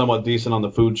somewhat decent on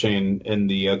the food chain in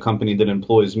the company that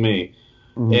employs me,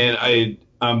 mhm. and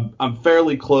I'm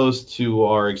fairly close to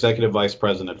our executive vice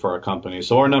president for our company.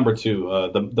 So our number two,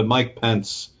 the Mike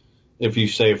Pence, if you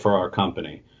say, for our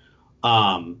company,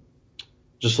 um,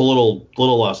 just a little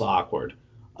less awkward.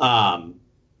 Um,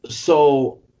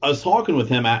 so I was talking with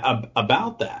him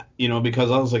about that,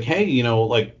 because I was like, hey,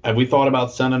 like, have we thought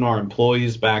about sending our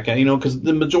employees back? Because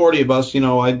the majority of us,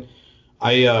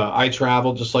 I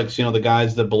travel just like the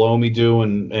guys that below me do,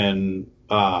 and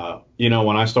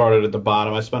when I started at the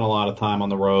bottom, I spent a lot of time on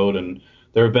the road, and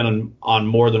there have been on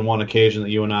more than one occasion that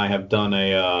you and I have done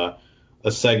a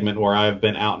segment where I've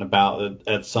been out and about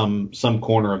at some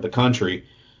corner of the country,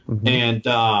 Mhm.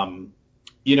 and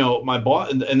my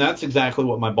boss, and that's exactly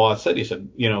what my boss said. He said,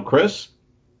 Chris,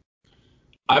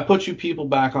 I put you people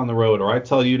back on the road, or I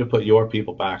tell you to put your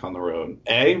people back on the road.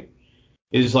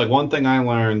 Is like one thing I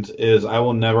learned is I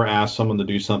will never ask someone to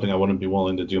do something I wouldn't be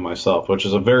willing to do myself, which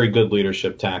is a very good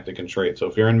leadership tactic and trait. So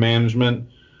if you're in management,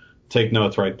 take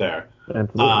notes right there.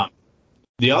 Absolutely. Um,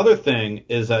 the other thing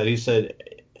is that he said,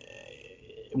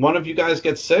 one of you guys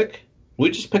gets sick, we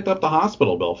just picked up the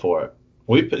hospital bill for it.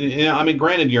 I mean,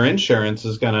 granted, your insurance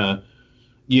is gonna,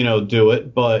 do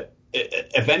it, but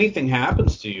if anything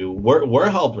happens to you, we're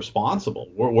held responsible.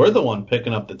 We're the one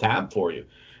picking up the tab for you.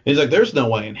 He's like, there's no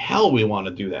way in hell we want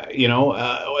to do that,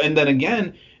 and then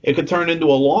again, it could turn into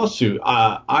a lawsuit.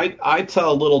 I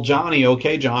tell little Johnny,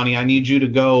 okay, Johnny, I need you to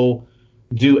go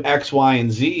do X, Y,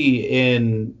 and Z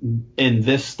in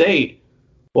this state.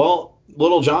 Well,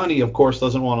 little Johnny, of course,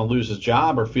 doesn't want to lose his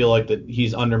job or feel like that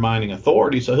he's undermining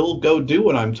authority, so he'll go do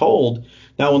what I'm told.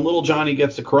 Now, when little Johnny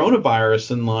gets the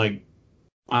coronavirus and, like,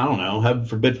 I don't know, heaven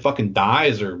forbid, fucking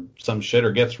dies or some shit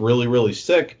or gets really, really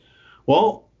sick,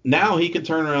 well, now he can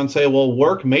turn around and say, well,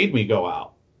 work made me go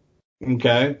out.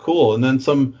 Okay, cool. And then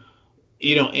some,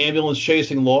 ambulance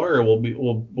chasing lawyer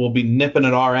will be nipping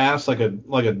at our ass like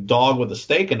a dog with a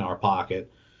steak in our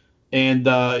pocket. And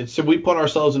so we put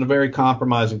ourselves in a very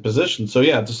compromising position. So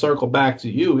yeah, to circle back to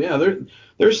you, yeah,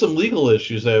 there's some legal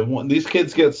issues there. When these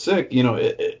kids get sick,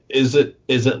 is it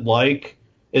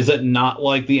not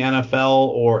like the NFL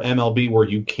or MLB where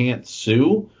you can't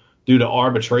sue due to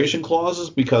arbitration clauses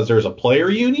because there's a player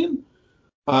union?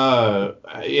 I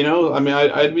mean,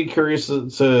 I'd be curious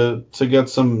to get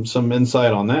some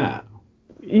insight on that.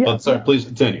 Yeah, But sorry, please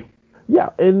continue. yeah,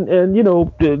 and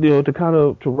to kind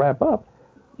of to wrap up,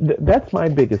 that's my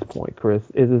biggest point, Chris,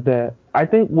 is that I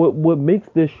think what makes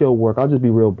this show work. I'll just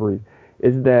be real brief.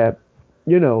 Is that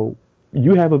you know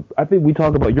you have a. I think we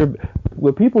talk about your.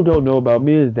 What people don't know about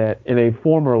me is that in a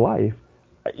former life,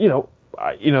 you know.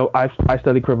 I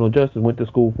studied criminal justice, went to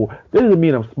school for. This doesn't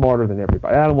mean I'm smarter than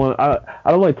everybody. I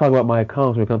don't like to talk about my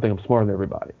accounts because I think I'm smarter than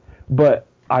everybody. But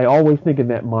I always think in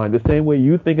that mind, the same way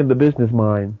you think in the business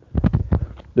mind,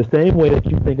 the same way that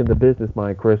you think in the business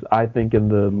mind, Chris, I think in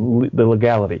the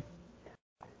legality.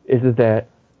 Is that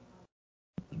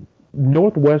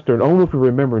Northwestern? I don't know if you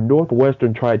remember,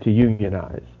 Northwestern tried to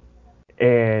unionize,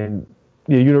 and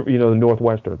the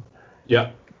Northwestern,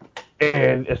 Yeah.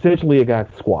 and essentially it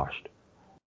got squashed.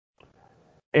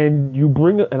 And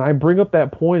I bring up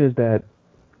that point is that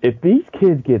if these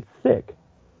kids get sick,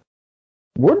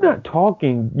 we're not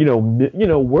talking,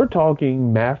 we're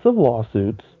talking massive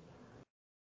lawsuits.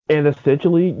 And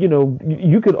essentially,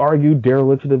 you could argue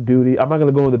dereliction of duty. I'm not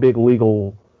going to go into big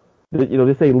legal, they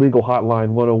say legal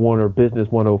hotline 101 or business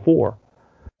 104.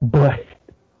 But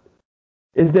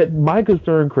is that my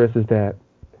concern, Chris, is that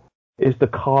it's the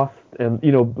cost and,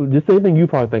 just the same thing you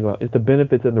probably think about. It's the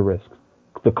benefits and the risks.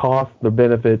 The cost, the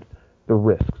benefits, the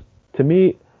risks. To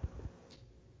me,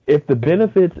 if the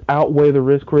benefits outweigh the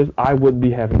risk, Chris, I wouldn't be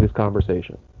having this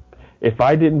conversation. If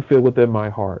I didn't feel within my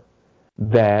heart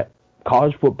that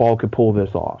college football could pull this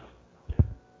off.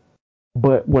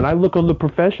 But when I look on the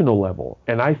professional level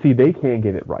and I see they can't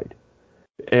get it right,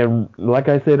 and like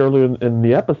I said earlier in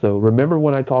the episode, remember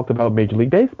when I talked about Major League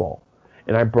Baseball,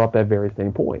 and I brought that very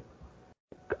same point.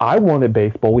 I wanted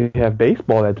baseball. We have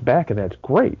baseball that's back, and that's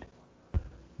great.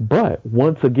 But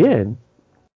once again,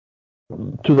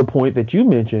 to the point that you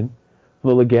mentioned,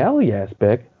 the legality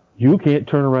aspect, you can't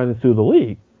turn around and sue the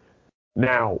league.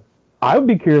 Now, I would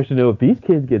be curious to know if these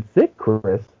kids get sick,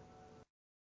 Chris,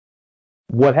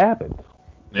 what happens?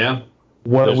 Yeah.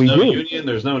 What there's do we no do? Union.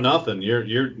 There's no nothing. You're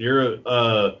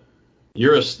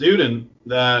a student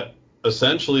that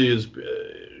essentially is.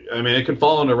 I mean, it could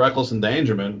fall under reckless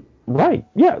endangerment. Right.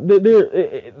 Yeah.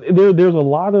 There's a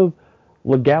lot of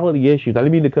legality issues. I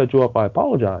didn't mean to cut you off. I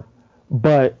apologize.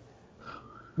 But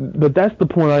that's the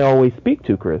point I always speak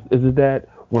to, Chris, is that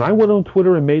when I went on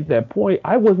Twitter and made that point,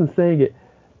 I wasn't saying it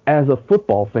as a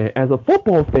football fan. As a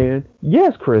football fan,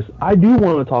 yes, Chris, I do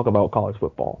want to talk about college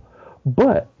football.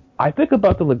 But I think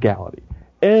about the legality.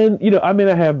 And, I may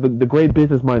not have the great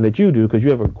business mind that you do, because you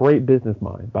have a great business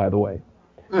mind, by the way.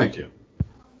 Thank you.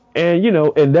 And,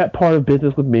 and that part of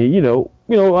business with me, I'm an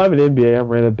MBA, I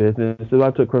ran a business, so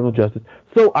I took criminal justice.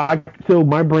 So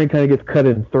my brain kind of gets cut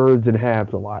in thirds and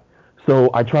halves a lot. So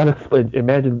I try to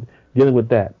imagine dealing with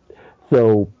that.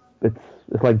 So it's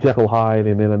like Jekyll Hyde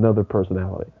and then another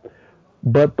personality.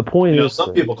 But the point is,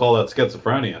 some people call that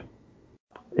schizophrenia.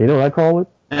 You know what I call it?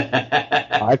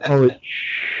 I call it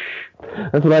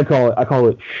That's what I call it. I call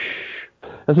it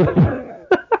That's what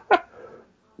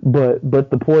But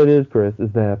the point is, Chris,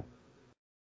 is that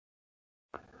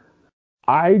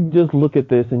I just look at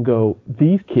this and go,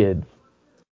 these kids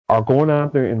are going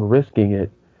out there and risking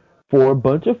it for a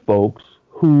bunch of folks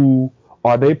who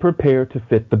are they prepared to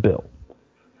fit the bill?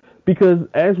 Because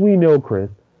as we know, Chris,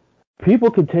 people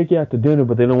can take you out to dinner,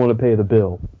 but they don't want to pay the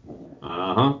bill.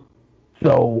 Uh-huh.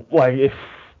 So, like,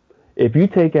 if you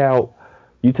take out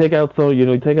someone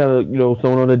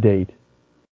on a date,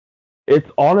 it's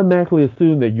automatically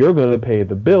assumed that you're going to pay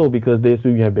the bill because they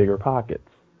assume you have bigger pockets.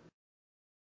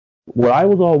 What I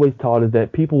was always taught is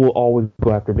that people will always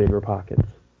go after bigger pockets.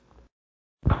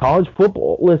 College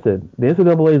football, listen, the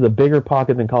NCAA is a bigger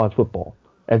pocket than college football,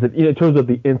 in terms of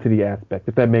the entity aspect,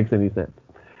 if that makes any sense.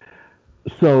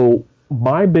 So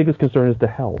my biggest concern is the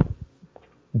health.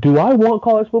 Do I want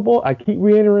college football? I keep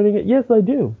reiterating it. Yes, I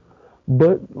do.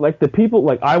 But like the people,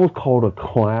 like I was called a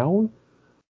clown.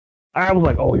 I was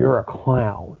like, oh, you're a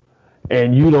clown,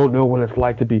 and you don't know what it's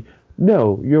like to be.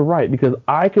 No, you're right, because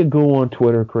I could go on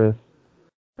Twitter, Chris.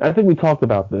 I think we talked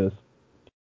about this.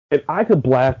 And I could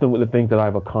blast them with the things that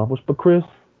I've accomplished. But Chris,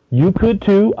 you could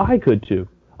too. I could too.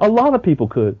 A lot of people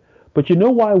could. But you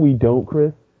know why we don't,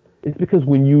 Chris? It's because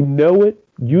when you know it,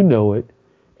 and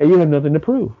you have nothing to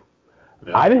prove.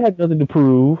 Yeah. I didn't have nothing to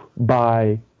prove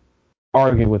by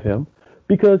arguing with him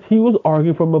because he was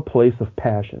arguing from a place of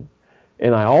passion.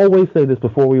 And I always say this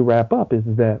before we wrap up, is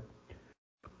that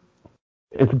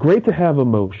it's great to have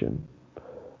emotion,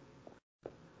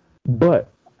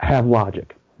 but have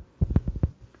logic.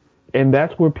 And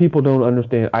that's where people don't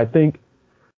understand. I think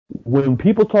when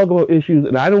people talk about issues,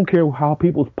 and I don't care how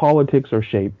people's politics are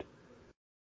shaped,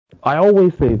 I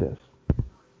always say this.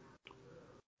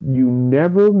 You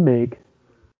never make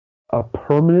a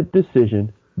permanent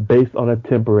decision based on a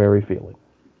temporary feeling.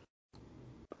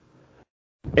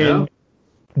 And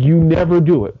you never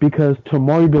do it, because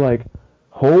tomorrow you'll be like,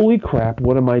 holy crap,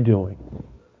 what am I doing?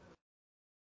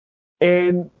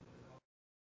 And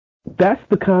that's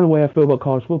the kind of way I feel about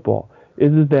college football,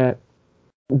 is that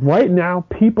right now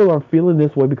people are feeling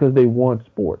this way because they want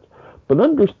sports. But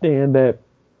understand that,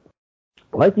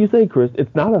 like you say, Chris,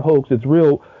 it's not a hoax, it's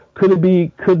real. Could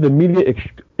the media,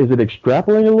 is it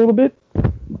extrapolating a little bit?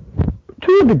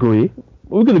 To a degree.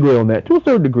 We can agree on that. To a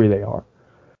certain degree they are.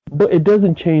 But it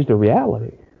doesn't change the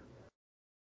reality.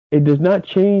 It does not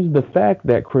change the fact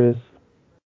that, Chris,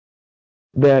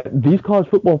 that these college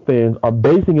football fans are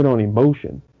basing it on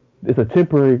emotion. It's a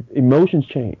temporary, emotions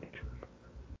change.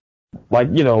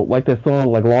 Like that song,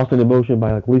 like Lost in Emotion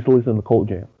by like Lisa and the Colt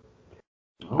Jam.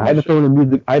 I had to throw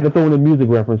in a music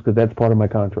reference because that's part of my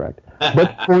contract.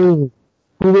 But who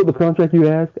wrote the contract, you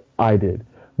ask? I did.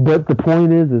 But the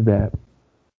point is that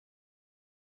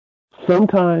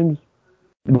sometimes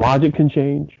logic can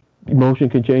change, emotion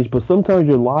can change, but sometimes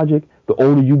your logic, the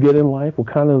older you get in life, will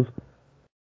kind of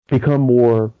become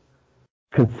more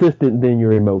consistent than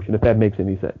your emotion, if that makes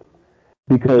any sense.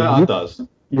 Because it does.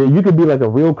 You could be like a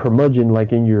real curmudgeon,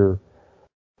 like in your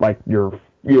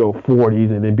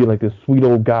 40s and then be like this sweet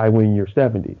old guy when you're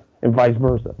 70s, and vice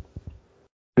versa,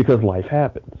 because life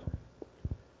happens.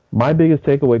 My biggest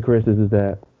takeaway, Chris, is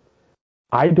that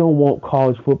I don't want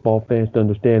college football fans to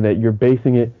understand that if you're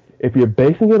basing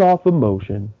it off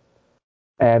emotion,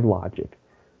 add logic.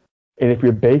 And if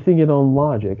you're basing it on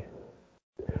logic,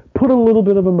 put a little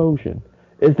bit of emotion.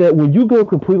 Is that when you go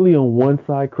completely on one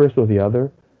side, Chris, or the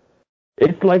other,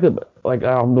 it's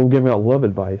I'm not giving out love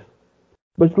advice,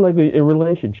 but it's like in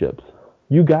relationships.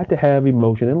 You got to have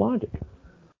emotion and logic.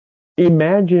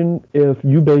 Imagine if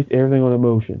you based everything on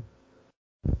emotion.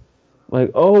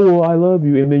 Like, oh, well, I love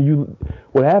you. And then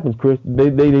what happens, Chris, they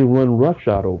run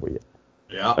roughshod over you.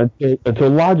 Yeah.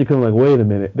 Until logic comes like, wait a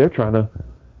minute, they're trying to,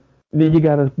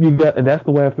 and that's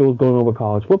the way I feel is going on with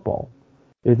college football.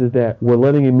 Is that we're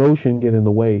letting emotion get in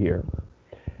the way here.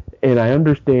 And I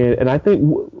understand, and I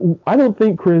don't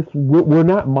think, Chris, we're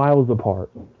not miles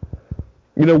apart.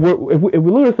 If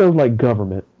we look at ourselves like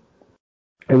government,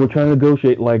 and we're trying to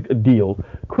negotiate like a deal,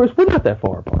 Chris, we're not that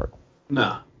far apart.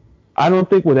 No. I don't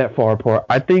think we're that far apart.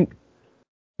 I think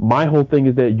my whole thing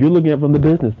is that you're looking at it from the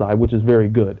business side, which is very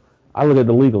good. I look at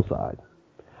the legal side.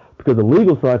 Because the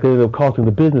legal side could end up costing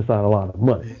the business side a lot of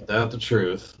money. That's the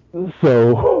truth.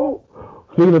 So,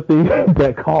 speaking of things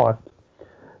that cost,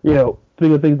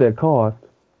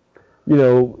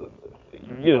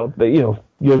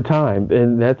 your time,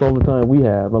 and that's all the time we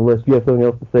have, unless you have something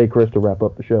else to say, Chris, to wrap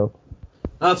up the show.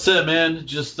 That's it, man.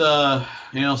 Just,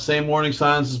 same warning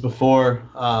signs as before.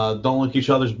 Don't lick each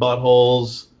other's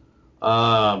buttholes.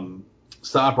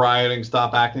 Stop rioting.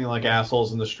 Stop acting like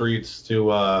assholes in the streets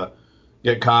to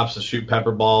get cops to shoot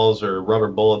pepper balls or rubber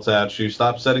bullets at you.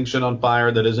 Stop setting shit on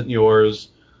fire that isn't yours.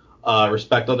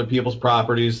 Respect other people's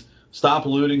properties. Stop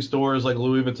looting stores like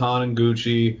Louis Vuitton and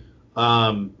Gucci.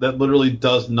 That literally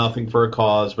does nothing for a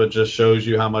cause, but just shows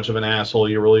you how much of an asshole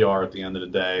you really are at the end of the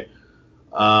day.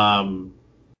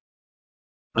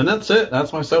 And that's it.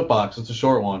 That's my soapbox. It's a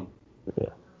short one. Yeah.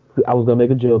 I was going to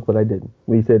make a joke, but I didn't.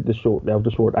 When you said that was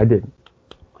the short, I didn't.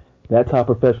 That's how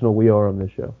professional we are on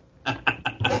this show.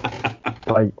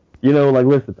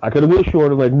 Listen, I could have went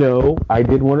shorter. No, I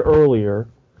did one earlier,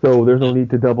 so there's no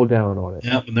need to double down on it.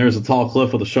 Yep, and there's a tall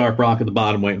cliff with a sharp rock at the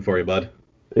bottom waiting for you, bud.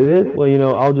 It is?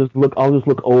 Well, I'll just look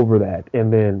over that,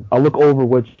 and then I'll look over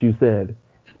what you said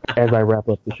as I wrap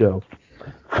up the show.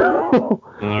 All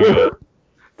right.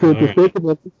 To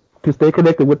stay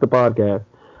connected with the podcast,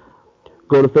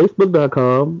 go to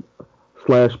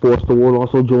facebook.com/sportstheworld.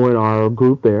 Also join our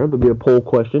group there. There'll be a poll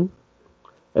question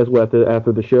as well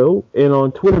after the show. And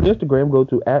on Twitter and Instagram, go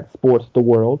to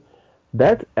 @sportstheworld.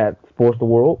 That's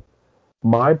 @sportstheworld.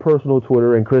 My personal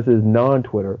Twitter and Chris's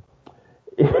non-Twitter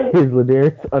is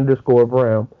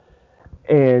Ladarius_Brown.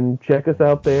 And check us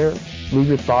out there. Leave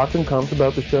your thoughts and comments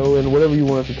about the show and whatever you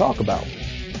want us to talk about.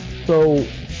 So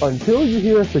until you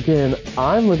hear us again,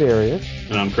 I'm Ladarius.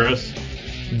 And I'm Chris.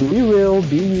 Be real,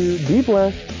 be you, be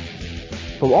blessed.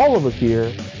 From all of us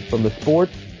here, from the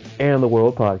Sports and the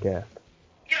World podcast.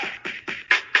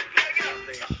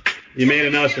 You made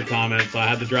an Usher comment, so I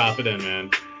had to drop it in, man.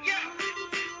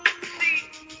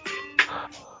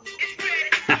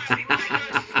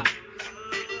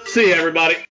 See you, everybody.